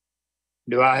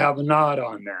 Do I have a nod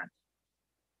on that,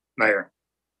 Mayor?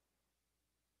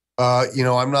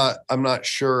 I'm not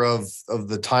sure of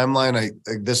the timeline.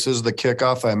 This is the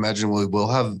kickoff. I imagine we will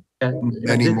have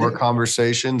many more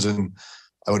conversations. And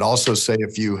I would also say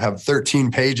if you have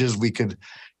 13 pages, we could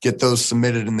get those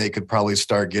submitted and they could probably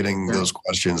start getting those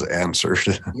questions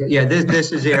answered. Yeah,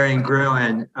 this is Aaron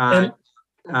Gruen.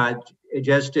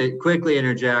 Just to quickly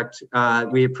interject,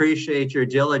 we appreciate your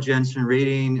diligence in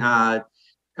reading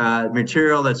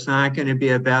material that's not going to be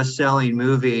a best-selling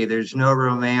movie. There's no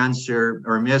romance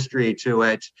or mystery to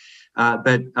it.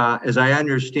 But as I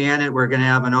understand it, we're going to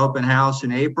have an open house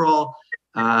in April,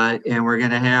 and we're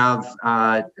going to have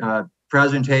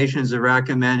presentations of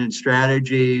recommended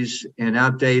strategies and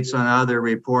updates on other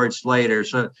reports later.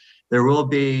 So there will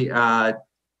be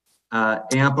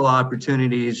ample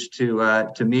opportunities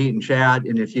to meet and chat.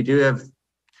 And if you do have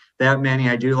that many,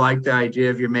 I do like the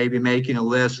idea of you maybe making a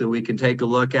list so we can take a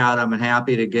look at them, and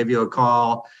happy to give you a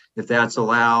call if that's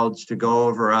allowed to go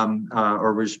over them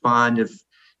or respond if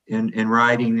in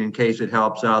writing in case it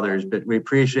helps others. But we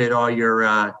appreciate all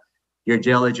your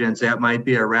diligence. That might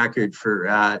be a record for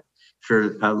a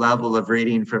level of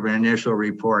reading from an initial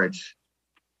report.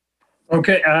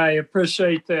 Okay, I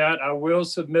appreciate that. I will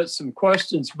submit some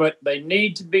questions, but they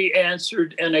need to be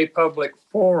answered in a public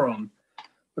forum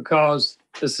because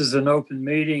this is an open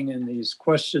meeting and these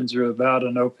questions are about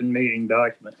an open meeting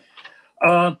document.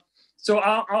 So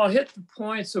I'll hit the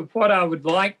points of what I would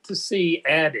like to see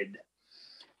added.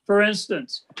 For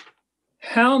instance,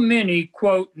 how many,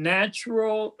 quote,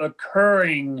 natural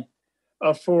occurring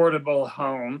affordable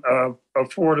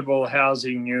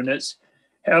housing units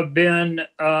have been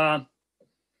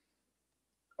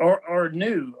or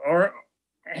new or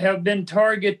have been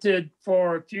targeted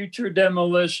for future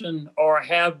demolition or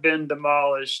have been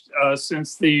demolished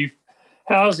since the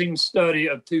housing study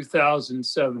of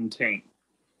 2017.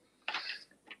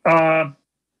 On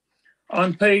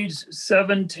page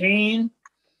 17,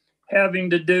 having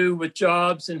to do with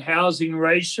jobs and housing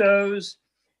ratios,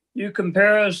 you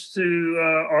compare us to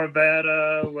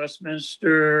Arvada,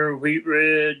 Westminster, Wheat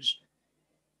Ridge,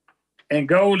 and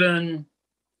Golden,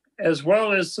 as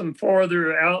well as some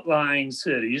further outlying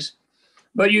cities,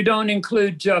 but you don't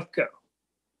include Jeffco.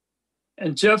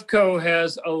 And Jeffco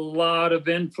has a lot of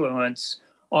influence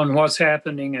on what's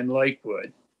happening in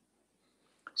Lakewood.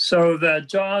 So the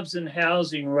jobs and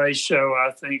housing ratio,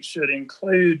 I think, should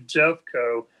include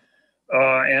Jeffco.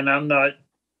 And I'm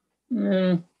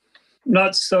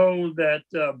not so that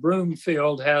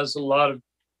Broomfield has a lot of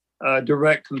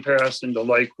direct comparison to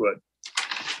Lakewood.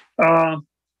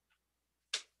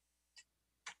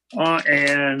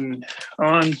 And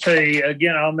on page,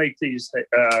 again, I'll make these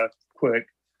quick.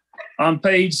 On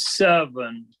page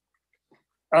 7,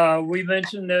 we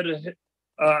mentioned that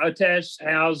attached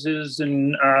houses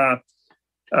and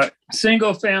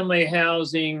single family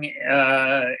housing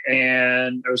or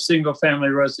single family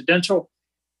residential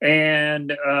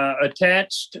and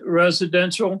attached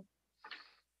residential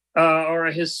are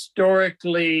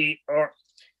historically, or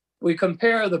we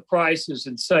compare the prices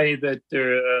and say that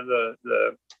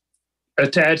the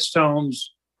attached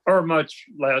homes are much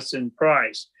less in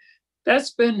price.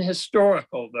 That's been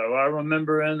historical, though. I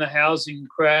remember in the housing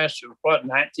crash of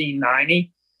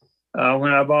 1990,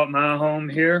 when I bought my home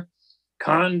here,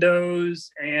 condos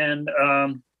and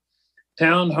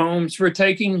townhomes were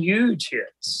taking huge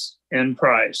hits in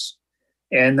price,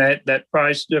 and that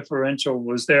price differential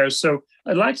was there. So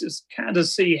I'd like to kind of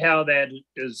see how that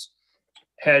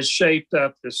has shaped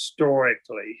up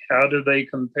historically. How do they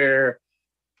compare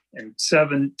in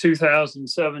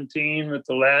 2017 with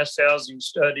the last housing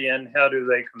study, and how do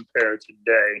they compare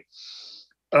today?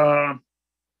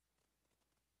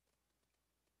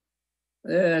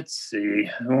 Let's see.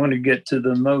 I want to get to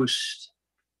the most.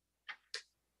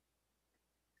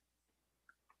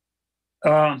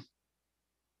 I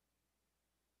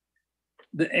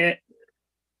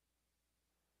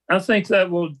think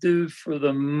that will do for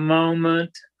the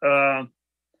moment.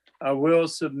 I will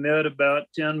submit about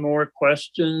 10 more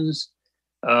questions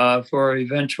for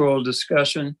eventual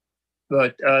discussion.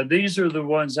 But these are the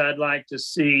ones I'd like to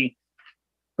see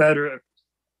better,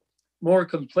 more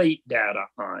complete data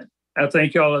on. I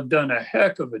think y'all have done a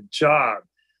heck of a job.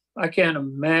 I can't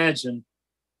imagine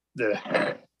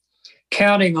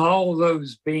counting all of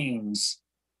those beans.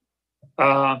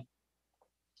 It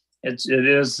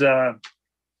is a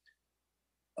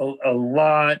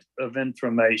lot of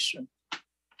information.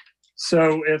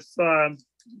 So if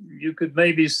you could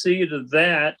maybe see to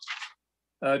that,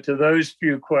 to those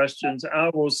few questions,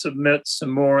 I will submit some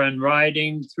more in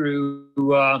writing through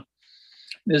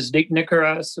Ms. Dicknicker,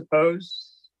 I suppose.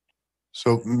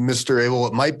 So, Mr. Abel,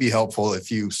 it might be helpful if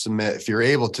you're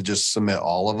able to just submit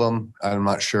all of them. I'm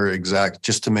not sure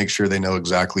just to make sure they know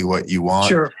exactly what you want.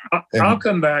 Sure, I'll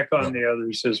come back on the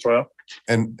others as well.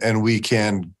 And we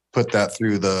can put that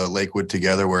through the Lakewood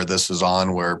Together where this is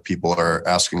on, where people are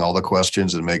asking all the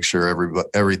questions, and make sure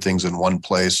everything's in one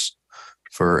place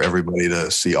for everybody to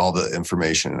see all the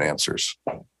information and answers.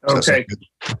 Okay.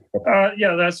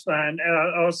 Yeah, that's fine.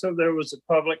 Also, there was a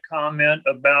public comment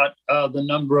about the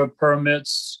number of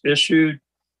permits issued.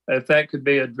 If that could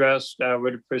be addressed, I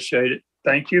would appreciate it.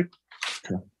 Thank you.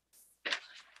 Okay.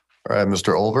 All right,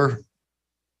 Mr. Olver.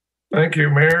 Thank you,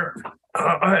 Mayor.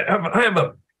 I have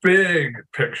a big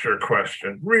picture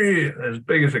question, really as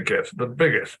big as it gets, the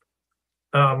biggest.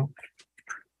 How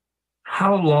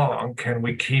long can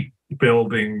we keep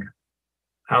building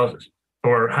houses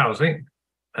or housing?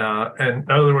 And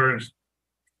in other words,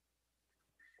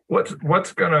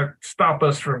 what's going to stop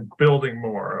us from building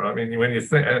more? I mean, when you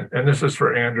think, and this is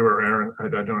for Andrew or Aaron, I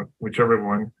don't, whichever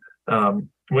one.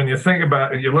 When you think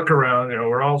about it, you look around,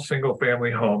 we're all single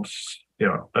family homes, in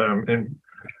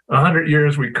 100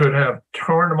 years, we could have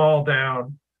torn them all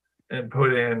down and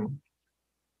put in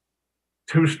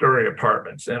 2-story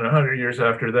apartments. And 100 years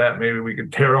after that, maybe we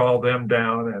could tear all them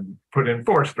down and put in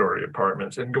 4-story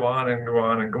apartments, and go on and go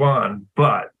on and go on.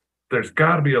 But there's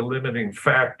got to be a limiting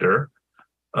factor.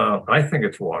 I think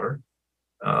it's water.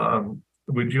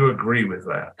 Would you agree with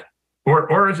that?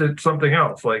 Or is it something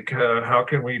else? Like, how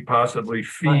can we possibly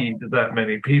feed that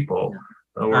many people?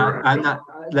 I'm not.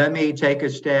 Let me take a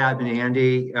stab, and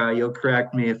Andy, you'll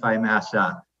correct me if I mess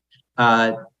up.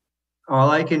 All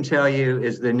I can tell you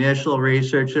is the initial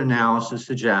research analysis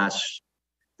suggests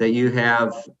that you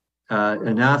have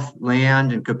enough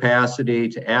land and capacity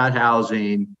to add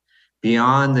housing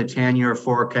beyond the 10-year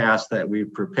forecast that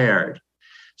we've prepared.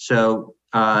 So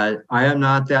I am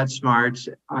not that smart.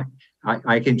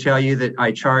 I can tell you that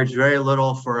I charge very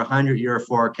little for a 100-year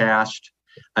forecast.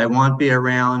 I won't be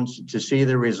around to see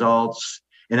the results,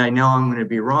 and I know I'm going to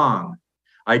be wrong.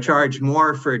 I charge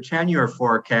more for a 10-year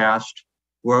forecast,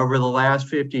 where over the last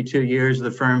 52 years,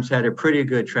 the firm's had a pretty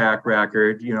good track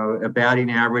record, a batting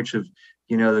average of,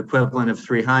 the equivalent of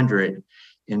 300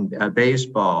 in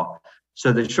baseball.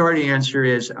 So the short answer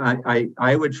is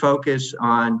I would focus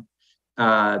on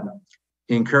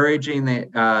encouraging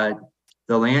the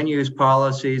land use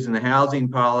policies and the housing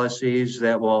policies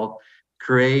that will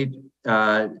create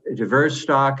a diverse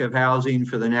stock of housing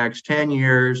for the next 10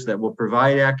 years that will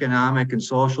provide economic and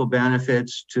social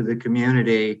benefits to the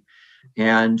community.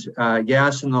 And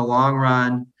yes, in the long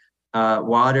run,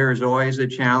 water is always a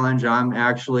challenge. I'm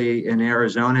actually in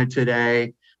Arizona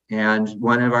today, and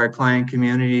one of our client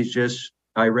communities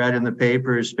I read in the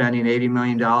paper, is spending $80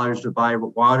 million to buy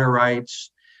water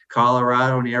rights.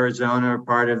 Colorado and Arizona are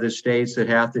part of the states that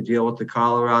have to deal with the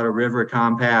Colorado River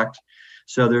Compact.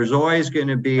 So there's always going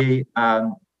to be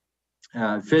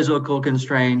physical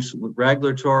constraints,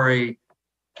 regulatory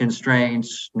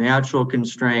constraints, natural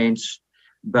constraints.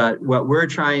 But what we're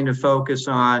trying to focus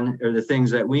on are the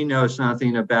things that we know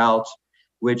something about,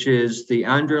 which is the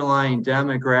underlying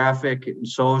demographic,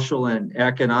 social, and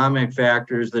economic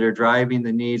factors that are driving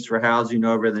the needs for housing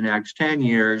over the next 10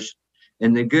 years.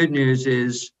 And the good news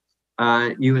is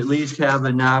you at least have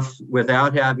enough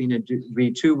without having to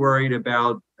be too worried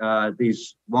about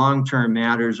these long-term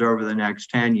matters over the next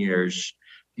 10 years.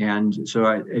 And so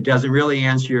it doesn't really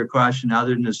answer your question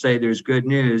other than to say there's good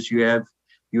news.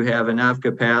 You have enough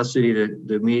capacity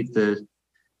to meet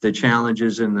the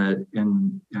challenges in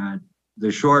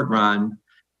the short run.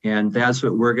 And that's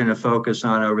what we're going to focus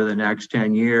on over the next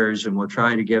 10 years. And we'll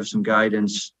try to give some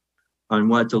guidance on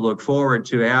what to look forward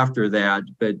to after that.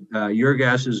 But your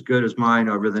guess is as good as mine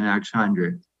over the next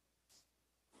 100.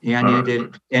 Andy,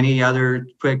 did any other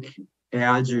quick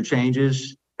adds or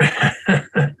changes?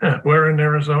 Where in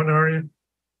Arizona are you?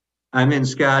 I'm in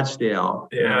Scottsdale.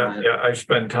 Yeah, I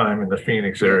spend time in the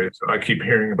Phoenix area, so I keep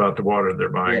hearing about the water they're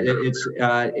buying.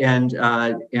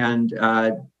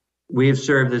 We've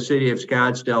served the city of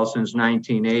Scottsdale since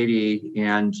 1980,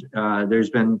 and there's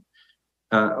been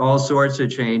all sorts of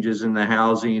changes in the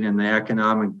housing and the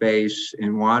economic base,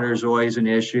 and water is always an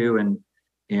issue,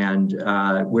 and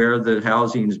where the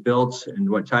housing is built and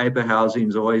what type of housing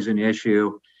is always an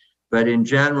issue. But in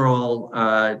general,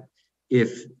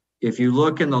 if you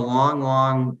look in the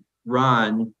long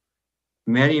run,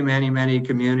 many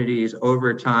communities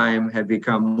over time have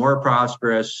become more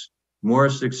prosperous, more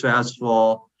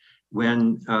successful,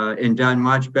 and done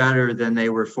much better than they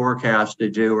were forecast to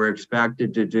do or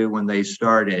expected to do when they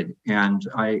started. And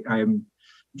I'm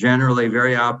generally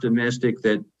very optimistic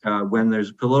that when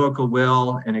there's political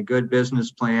will and a good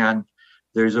business plan,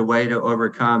 there's a way to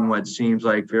overcome what seems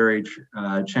like very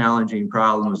challenging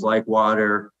problems like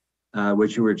water,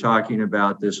 which you were talking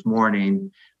about this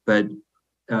morning. But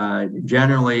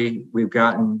generally, we've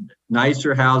gotten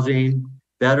nicer housing,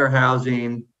 better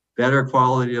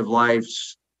quality of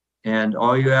lives. And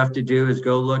all you have to do is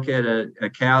go look at a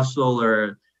castle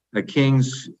or a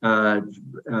king's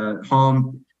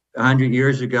home 100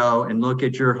 years ago and look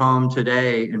at your home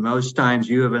today. And most times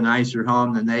you have a nicer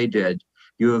home than they did.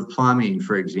 You have plumbing,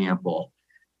 for example.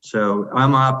 So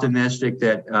I'm optimistic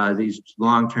that these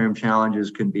long-term challenges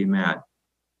can be met.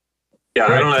 Yeah,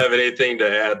 I don't have anything to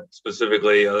add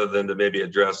specifically other than to maybe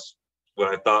address what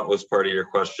I thought was part of your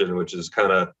question, which is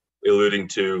kind of alluding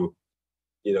to,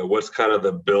 what's kind of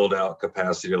the build out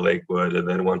capacity of Lakewood. And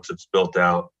then once it's built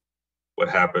out, what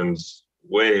happens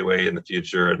way in the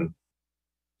future. And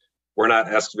we're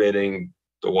not estimating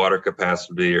the water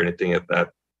capacity or anything of that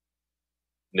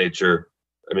nature.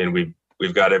 I mean,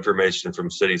 we've got information from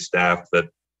city staff that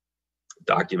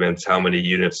documents how many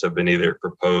units have been either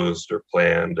proposed or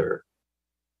planned or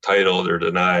titled or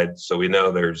denied. So we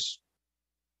know there's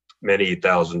many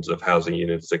thousands of housing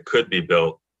units that could be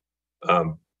built.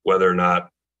 Whether or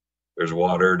not there's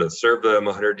water to serve them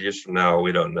 100 years from now,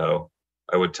 we don't know.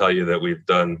 I would tell you that we've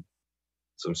done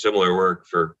some similar work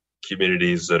for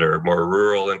communities that are more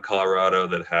rural in Colorado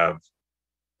that have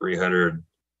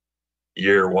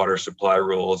 300-year water supply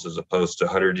rules as opposed to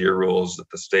 100-year rules that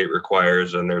the state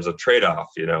requires. And there's a trade-off,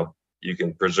 you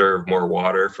can preserve more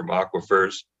water from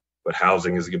aquifers, but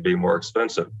housing is going to be more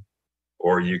expensive.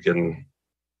 Or you can,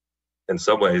 in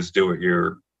some ways, do what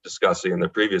you're discussing in the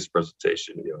previous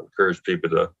presentation, encourage people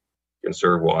to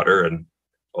conserve water, and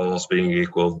all else being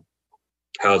equal,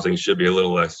 housing should be a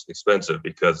little less expensive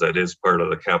because that is part of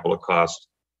the capital cost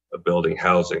of building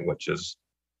housing, which is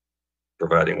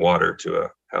providing water to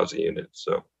a housing unit.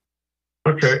 So,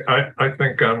 okay, I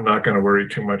think I'm not going to worry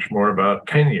too much more about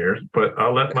 10 years, but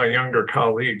I'll let my younger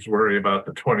colleagues worry about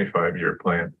the 25-year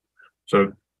plan.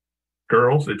 So,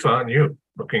 girls, it's on you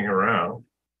looking around.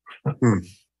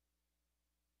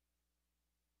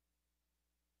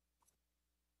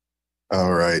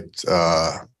 All right.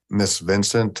 Miss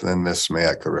Vincent and Miss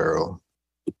Mayat Guerrero.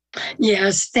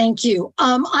 Yes, thank you.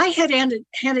 I had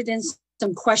handed in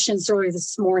some questions earlier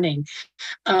this morning,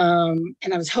 and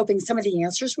I was hoping some of the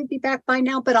answers would be back by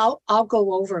now, but I'll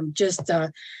go over them just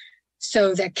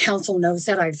so that council knows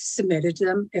that I've submitted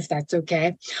them, if that's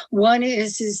okay. One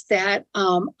is that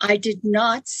I did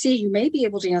not see, you may be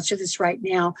able to answer this right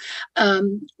now,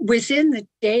 within the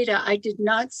data, I did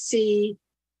not see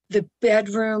the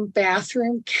bedroom,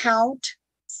 bathroom count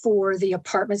for the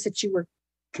apartments that you were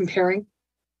comparing.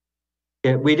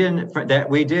 Yeah, we did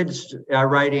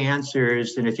write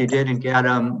answers, and if you didn't get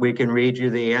them, we can read you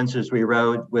the answers we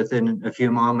wrote within a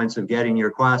few moments of getting your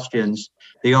questions.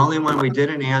 The only one we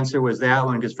didn't answer was that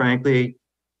one, because frankly,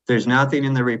 there's nothing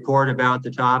in the report about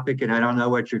the topic, and I don't know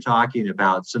what you're talking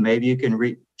about. So maybe you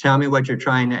can tell me what you're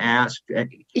trying to ask.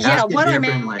 Yeah, what I'm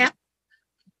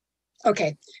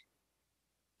okay.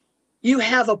 You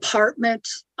have apartment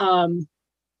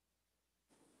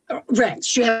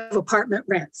rents. You have apartment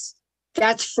rents.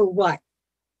 That's for what?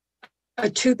 A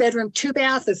 2-bedroom,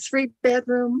 2-bath, a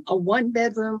 3-bedroom, a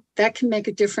 1-bedroom. That can make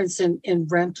a difference in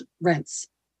rents.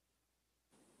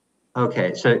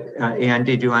 Okay, so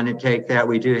Andy, do you want to take that?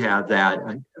 We do have that.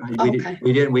 Okay.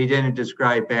 We didn't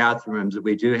describe bathrooms.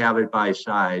 We do have it by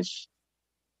size.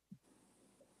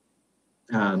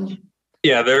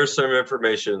 Yeah, there's some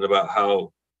information about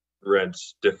how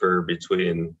rents differ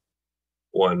between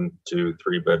 1, 2,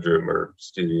 3-bedroom or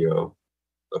studio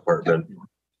apartment.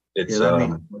 It's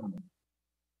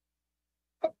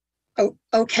Oh,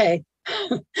 okay.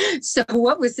 So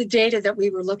what was the data that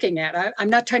we were looking at? I'm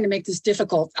not trying to make this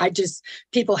difficult.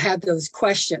 People had those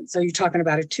questions. So you're talking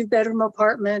about a 2-bedroom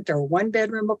apartment or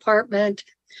 1-bedroom apartment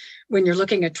when you're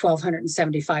looking at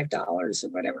 $1,275 or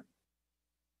whatever.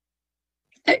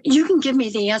 You can give me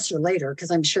the answer later,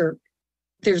 because I'm sure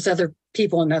there's other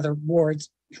people in other wards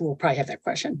who will probably have that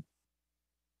question.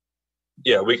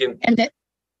 Yeah, we can.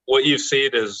 What you've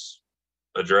seen is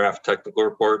a draft technical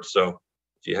report. So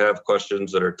if you have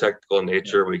questions that are technical in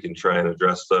nature, we can try and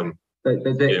address them. But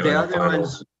the other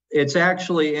ones, it's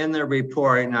actually in the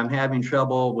report, and I'm having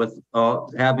trouble with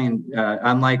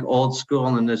I'm like old school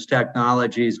and this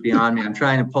technology is beyond me. I'm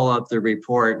trying to pull up the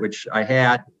report, which I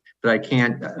had, but I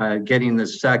can't, getting the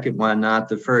second one, not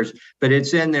the first, but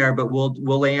it's in there, but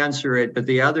we'll answer it. But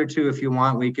the other two, if you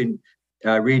want, we can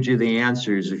read you the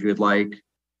answers if you'd like.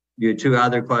 Your two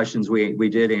other questions we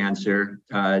did answer.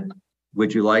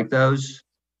 Would you like those?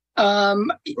 Or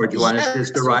do you want us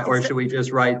just to write, or should we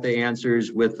just write the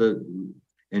answers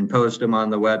and post them on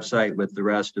the website with the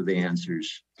rest of the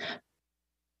answers?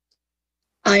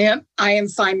 I am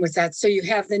fine with that. So you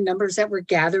have the numbers that were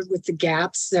gathered with the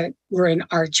gaps that were in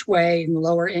Archway and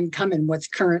lower income and what's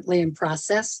currently in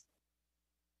process.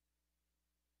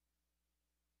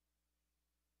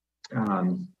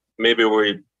 Maybe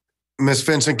Ms.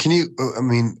 Vincent, can you,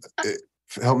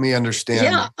 help me understand?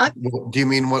 Yeah. Do you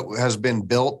mean what has been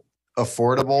built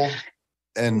affordable?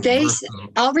 And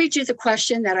I'll read you the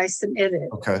question that I submitted.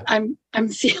 Okay. I'm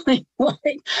feeling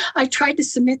like I tried to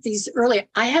submit these earlier.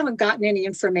 I haven't gotten any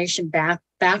information back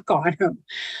on them.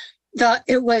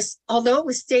 Although it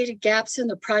was stated gaps in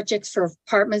the projects for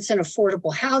apartments and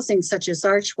affordable housing, such as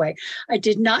Archway, I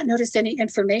did not notice any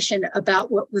information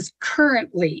about what was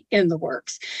currently in the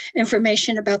works.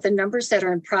 Information about the numbers that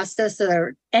are in process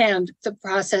and the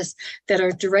process that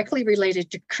are directly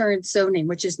related to current zoning,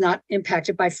 which is not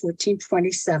impacted by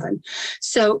 1427.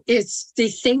 So it's the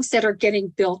things that are getting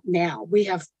built now.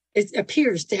 It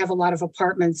appears to have a lot of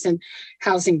apartments and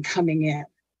housing coming in.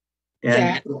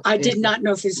 That I did not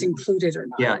know if it's included or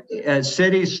not. Yeah,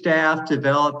 city staff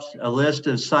developed a list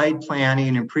of site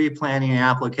planning and pre-planning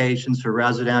applications for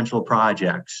residential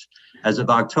projects. As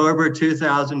of October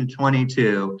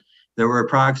 2022, there were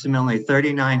approximately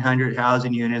 3,900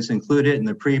 housing units included in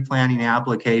the pre-planning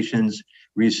applications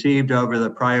received over the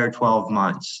prior 12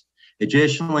 months.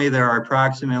 Additionally, there are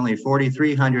approximately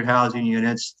 4,300 housing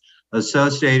units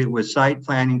associated with site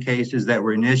planning cases that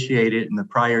were initiated in the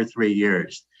prior 3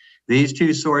 years. These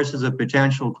two sources of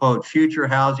potential, quote, future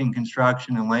housing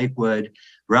construction in Lakewood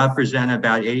represent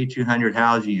about 8,200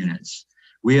 housing units.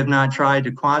 We have not tried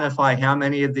to quantify how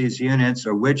many of these units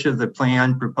or which of the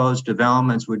planned proposed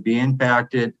developments would be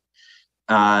impacted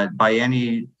by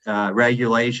any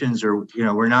regulations, or,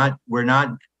 we're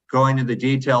not going to the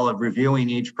detail of reviewing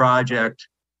each project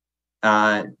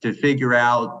to figure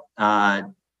out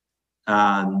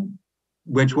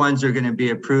which ones are going to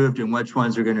be approved and which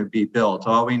ones are going to be built.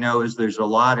 All we know is there's a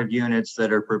lot of units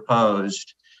that are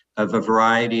proposed of a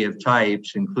variety of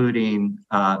types, including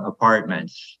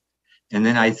apartments. And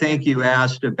then I think you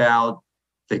asked about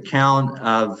the count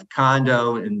of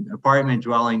condo and apartment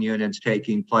dwelling units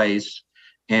taking place.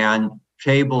 And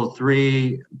table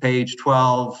 3, page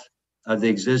 12 of the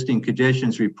existing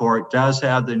conditions report does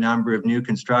have the number of new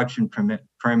construction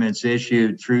permits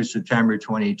issued through September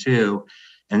 22.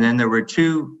 And then there were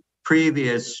 2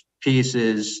 previous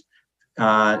pieces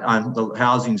on the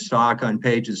housing stock on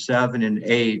pages 7 and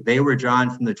 8. They were drawn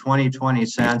from the 2020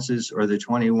 census or the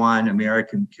 21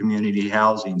 American Community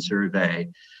Housing Survey.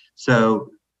 So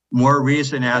more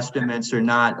recent estimates are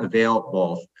not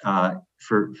available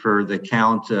for the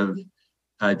count of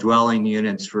dwelling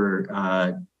units for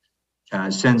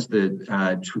since the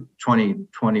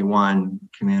 2021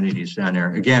 community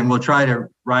center. Again, we'll try to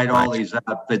write all these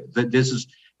up, but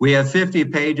we have 50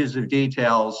 pages of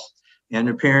details, and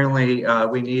apparently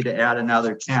we need to add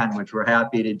another 10, which we're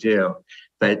happy to do.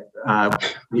 But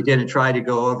we didn't try to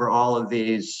go over all of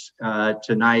these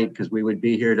tonight because we would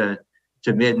be here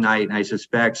to midnight, and I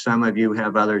suspect some of you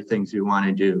have other things you want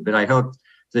to do. But I hope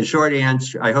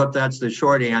that's the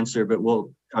short answer, but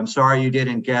I'm sorry you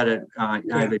didn't get it. I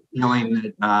have a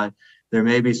feeling that there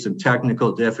may be some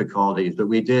technical difficulties, but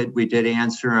we did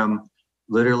answer them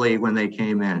literally when they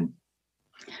came in.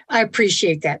 I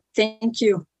appreciate that. Thank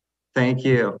you. Thank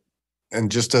you. And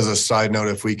just as a side note,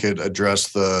 if we could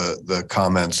address the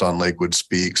comments on Lakewood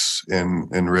Speaks in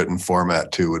written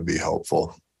format too, would be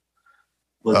helpful.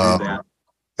 We'll do that.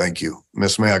 Thank you.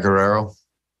 Ms. Maya Guerrero.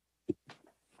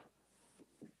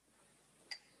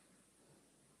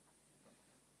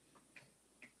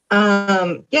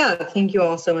 Yeah, thank you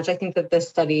all so much. I think that this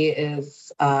study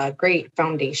is a great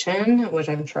foundation, which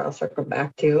I'm sure I'll circle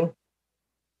back to.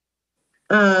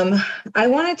 I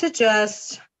wanted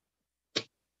to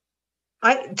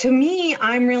to me,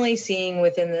 I'm really seeing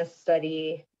within this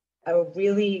study a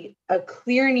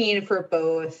clear need for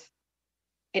both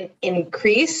an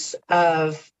increase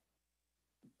of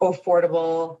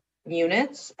affordable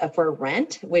units for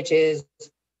rent, which is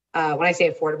when I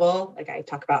say affordable, like I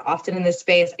talk about often in this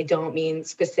space, I don't mean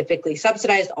specifically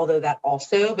subsidized, although that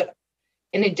also, but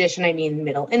in addition, I mean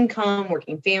middle income,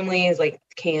 working families like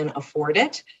can afford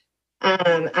it.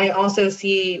 I also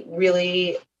see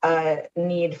really a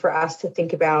need for us to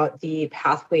think about the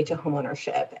pathway to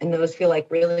homeownership. And those feel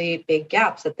like really big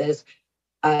gaps that this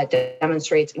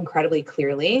demonstrates incredibly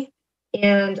clearly.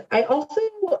 And I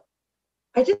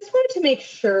just wanted to make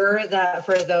sure that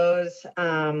for those,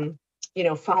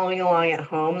 following along at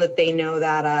home, that they know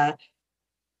that,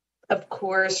 of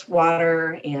course,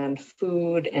 water and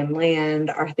food and land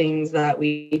are things that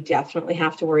we definitely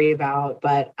have to worry about.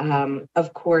 But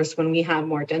of course, when we have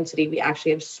more density, we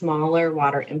actually have smaller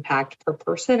water impact per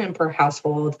person and per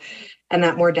household. And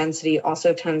that more density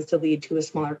also tends to lead to a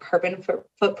smaller carbon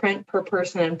footprint per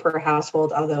person and per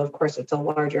household, although, of course, it's a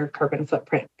larger carbon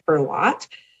footprint per lot.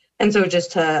 And so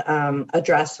just to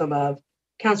address some of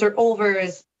Councillor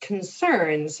Olver's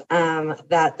concerns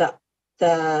that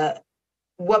the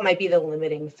what might be the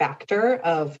limiting factor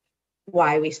of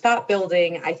why we stop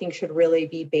building, I think should really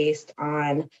be based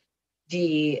on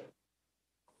the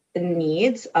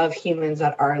needs of humans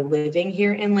that are living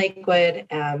here in Lakewood,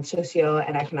 socio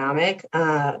and economic,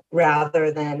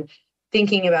 rather than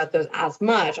thinking about those as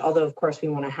much, although of course we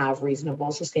want to have reasonable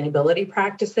sustainability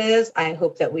practices. I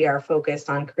hope that we are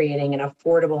focused on creating an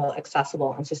affordable,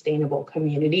 accessible, and sustainable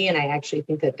community. And I actually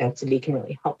think that density can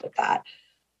really help with that.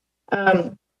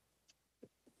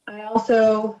 I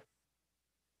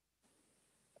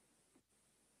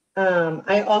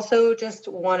also just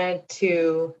wanted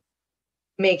to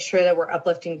make sure that we're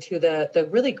uplifting to the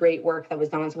really great work that was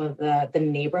done on some of the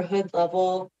neighborhood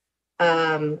level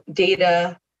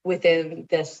data within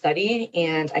this study.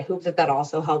 And I hope that that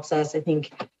also helps us. I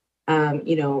think,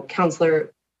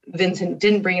 Councillor Vincent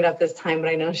didn't bring it up this time, but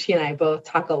I know she and I both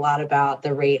talk a lot about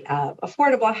the rate of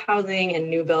affordable housing and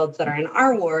new builds that are in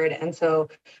our ward. And so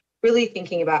really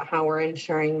thinking about how we're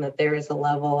ensuring that there is a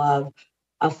level of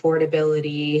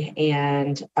affordability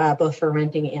and both for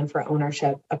renting and for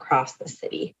ownership across the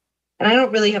city. And I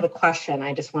don't really have a question.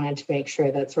 I just wanted to make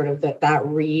sure that sort of that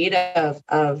read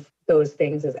of those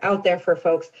things is out there for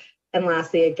folks. And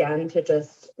lastly, again, to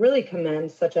just really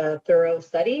commend such a thorough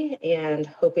study and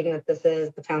hoping that this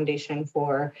is the foundation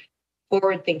for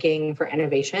forward thinking, for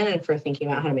innovation, and for thinking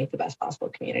about how to make the best possible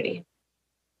community.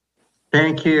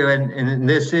 Thank you. And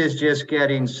this is just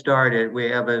getting started. We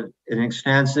have an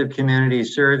extensive community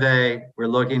survey. We're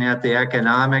looking at the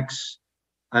economics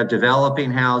of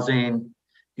developing housing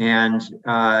and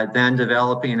then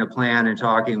developing a plan and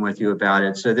talking with you about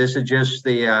it. So this is just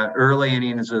the early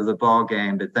innings of the ball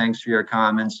game, but thanks for your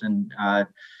comments. And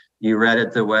you read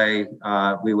it the way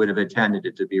we would have intended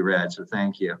it to be read. So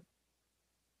thank you.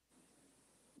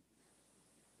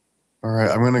 All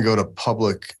right, I'm going to go to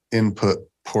public input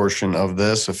portion of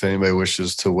this if anybody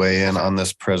wishes to weigh in on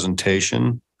this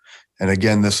presentation. And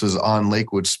again, this is on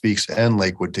Lakewood Speaks and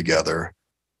Lakewood Together.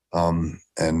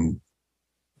 And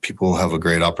people have a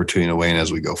great opportunity to weigh in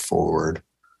as we go forward.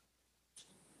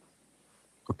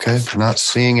 Okay, not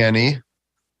seeing any.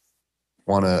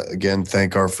 Want to again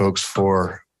thank our folks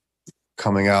for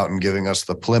coming out and giving us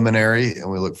the preliminary,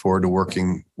 and we look forward to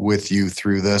working with you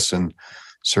through this. And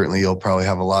certainly you'll probably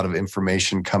have a lot of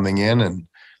information coming in and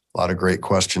a lot of great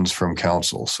questions from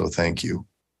council. So thank you.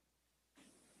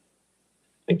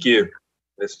 Thank you.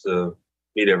 Nice to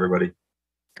meet everybody.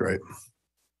 Great.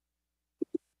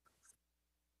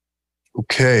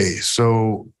 Okay,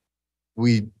 so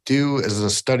we do, as a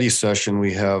study session,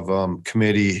 we have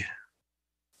committee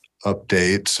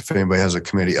updates. If anybody has a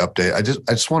committee update, I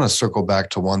just want to circle back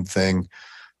to one thing.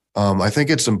 I think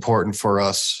it's important for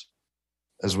us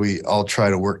as we all try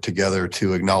to work together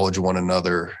to acknowledge one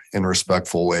another in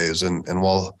respectful ways. And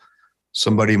while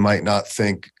somebody might not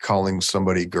think calling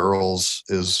somebody girls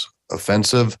is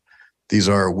offensive, these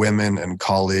are women and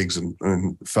colleagues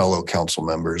and fellow council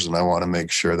members. And I want to make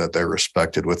sure that they're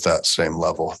respected with that same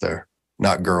level. They're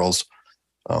not girls.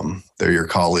 They're your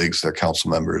colleagues, they're council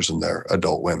members, and they're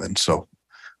adult women. So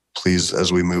please,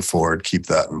 as we move forward, keep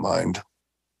that in mind.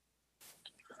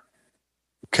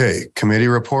 Okay, committee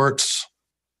reports.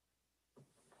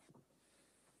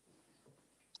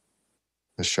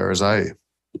 Ms. Sharazai.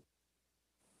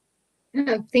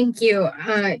 Thank you.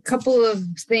 A couple of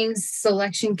things.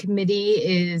 Selection committee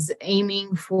is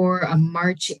aiming for a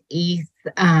March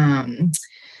 8th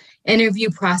interview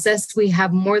process. We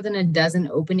have more than a dozen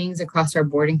openings across our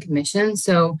board and commission.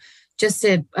 So just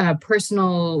a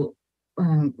personal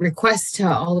request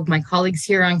to all of my colleagues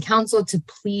here on council to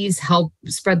please help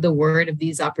spread the word of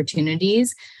these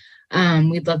opportunities.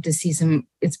 We'd love to see some,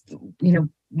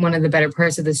 one of the better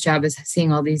parts of this job is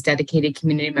seeing all these dedicated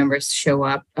community members show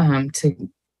up to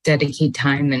dedicate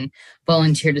time and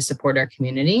volunteer to support our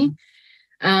community.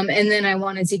 And then I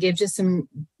wanted to give just some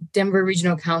Denver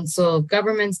Regional Council of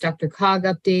Governments, DRCOG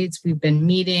updates. We've been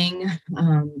meeting.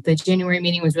 The January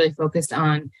meeting was really focused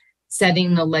on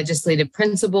setting the legislative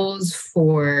principles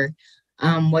for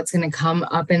what's going to come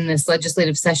up in this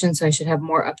legislative session. So I should have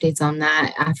more updates on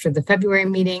that after the February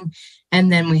meeting.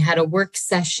 And then we had a work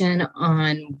session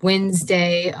on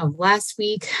Wednesday of last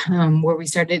week where we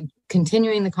started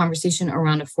continuing the conversation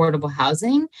around affordable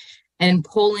housing and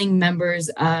polling members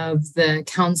of the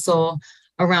council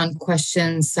around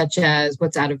questions such as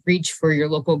what's out of reach for your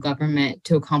local government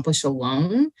to accomplish a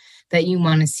loan that you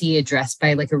want to see addressed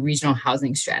by like a regional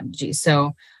housing strategy.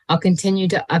 So I'll continue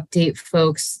to update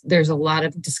folks. There's a lot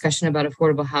of discussion about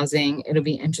affordable housing. It'll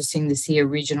be interesting to see a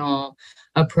regional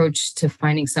approach to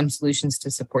finding some solutions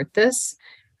to support this.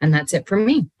 And that's it for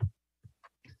me.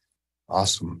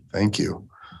 Awesome. Thank you.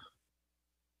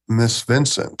 Miss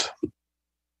Vincent.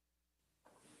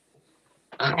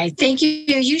 I think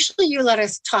usually you let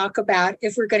us talk about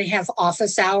if we're going to have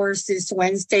office hours this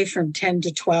Wednesday from 10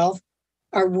 to 12,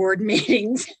 our ward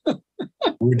meetings.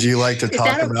 Would you like to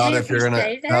talk about if you're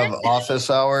going to have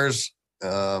office hours?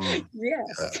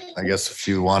 Yes. I guess if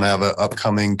you want to have an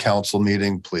upcoming council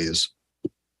meeting, please.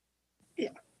 Yeah.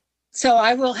 So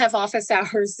I will have office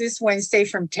hours this Wednesday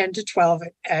from 10 to 12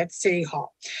 at City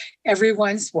Hall.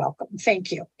 Everyone's welcome.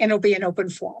 Thank you. And it'll be an open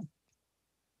forum.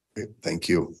 Great. Thank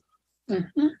you.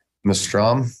 Mm-hmm. Ms.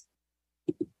 Strom.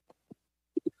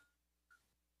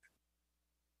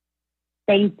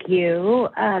 Thank you.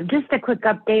 Just a quick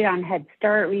update on Head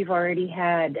Start. We've already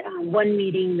had one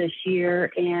meeting this year,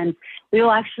 and we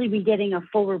will actually be getting a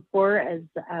full report as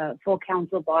a full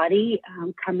council body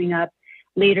coming up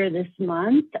later this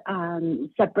month.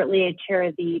 Separately, I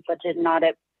chair the Budget and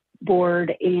Audit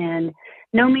Board, and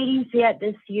no meetings yet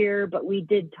this year, but we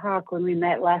did talk when we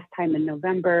met last time in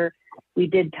November. We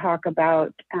did talk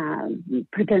about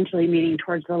potentially meeting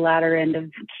towards the latter end of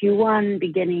Q1,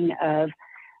 beginning of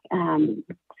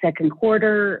second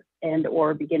quarter and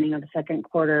or beginning of the second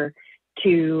quarter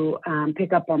to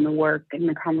pick up on the work and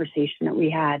the conversation that we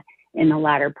had in the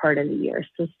latter part of the year.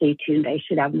 So stay tuned. I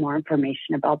should have more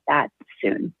information about that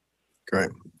soon. Great.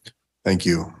 Thank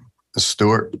you. Ms.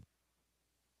 Stewart.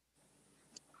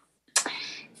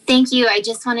 Thank you. I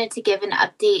just wanted to give an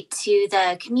update to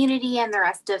the community and the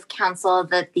rest of council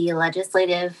that the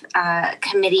legislative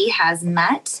committee has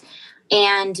met,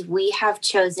 and we have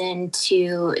chosen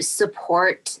to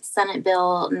support Senate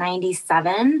Bill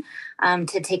 97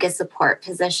 to take a support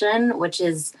position, which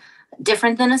is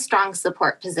different than a strong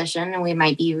support position, and we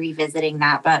might be revisiting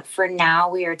that. But for now,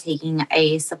 we are taking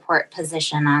a support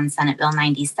position on Senate Bill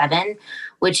 97,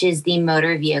 which is the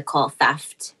motor vehicle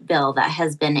theft bill that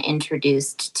has been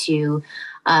introduced to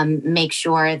make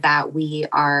sure that we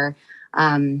are,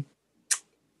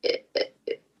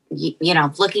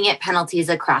 looking at penalties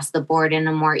across the board in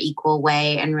a more equal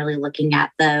way and really looking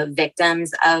at the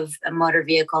victims of motor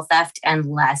vehicle theft and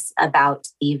less about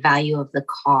the value of the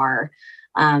car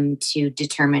to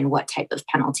determine what type of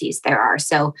penalties there are.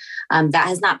 So that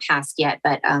has not passed yet,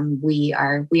 but we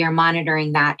are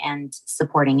monitoring that and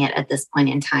supporting it at this point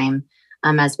in time,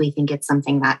 as we think it's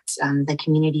something that the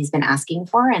community's been asking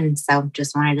for. And so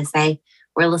just wanted to say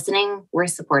we're listening, we're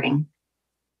supporting.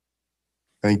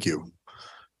 Thank you.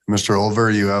 Mr.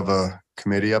 Olver, you have a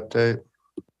committee update?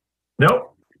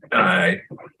 Nope. I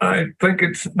think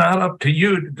it's not up to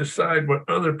you to decide what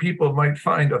other people might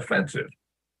find offensive.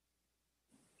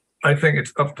 I think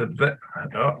it's up to them.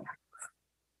 Oh.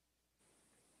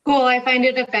 Cool. I find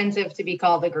it offensive to be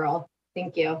called a girl.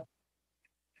 Thank you.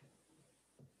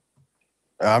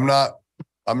 I'm not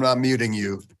muting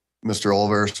you, Mr.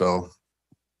 Olver, so.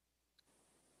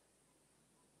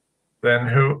 Then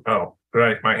who? Oh,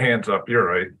 right. My hand's up. You're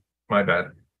right. My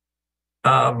bad.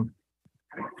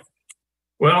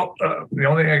 Well, the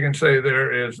only thing I can say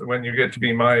there is when you get to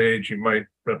be my age, you might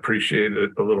appreciate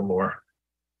it a little more.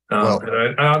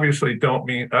 And I obviously don't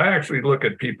mean, I actually look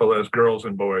at people as girls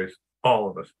and boys, all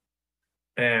of us.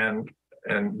 And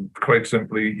quite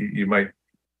simply, you might,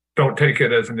 don't take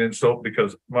it as an insult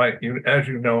because as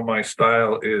you know, my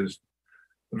style is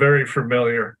very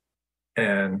familiar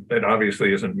and it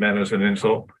obviously isn't meant as an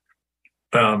insult.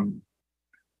 But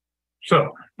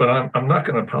I'm not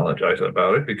going to apologize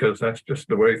about it because that's just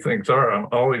the way things are. I'm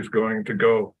always going to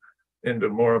go into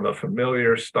more of a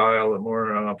familiar style, a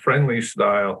more friendly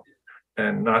style,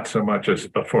 and not so much as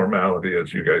a formality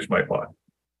as you guys might want.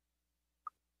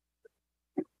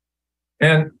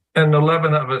 And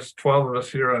 11 of us, 12 of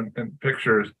us here in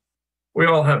pictures, we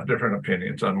all have different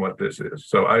opinions on what this is.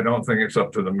 So I don't think it's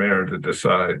up to the mayor to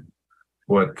decide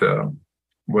what to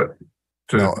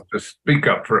speak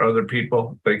up for other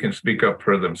people. They can speak up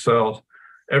for themselves.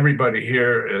 Everybody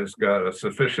here has got a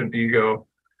sufficient ego.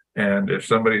 And if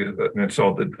somebody is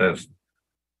insulted, as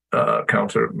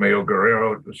Councilor Mayo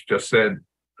Guerrero just said,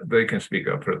 they can speak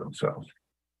up for themselves.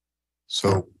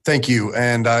 So thank you.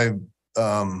 And I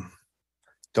run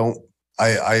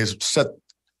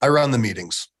the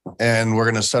meetings, and we're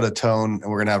going to set a tone, and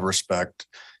we're going to have respect.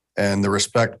 And the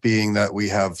respect being that we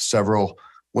have several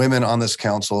women on this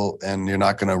council, and you're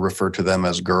not going to refer to them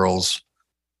as girls,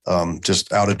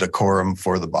 just out of decorum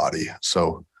for the body.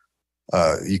 So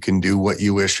you can do what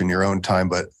you wish in your own time,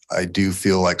 but I do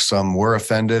feel like some were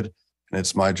offended, and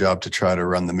it's my job to try to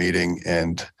run the meeting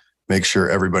and make sure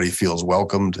everybody feels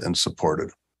welcomed and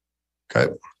supported.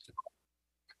 Okay.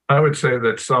 I would say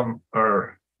that some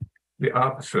are the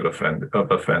opposite offended.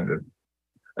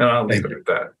 And I'll leave it at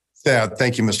that. Yeah,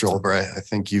 thank you, Mr. Albright. I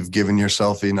think you've given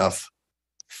yourself enough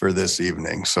for this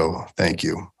evening. So thank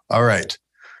you. All right.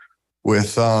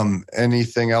 With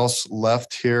anything else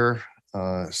left here,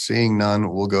 seeing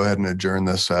none, we'll go ahead and adjourn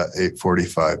this at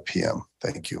 8:45 p.m.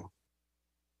 Thank you.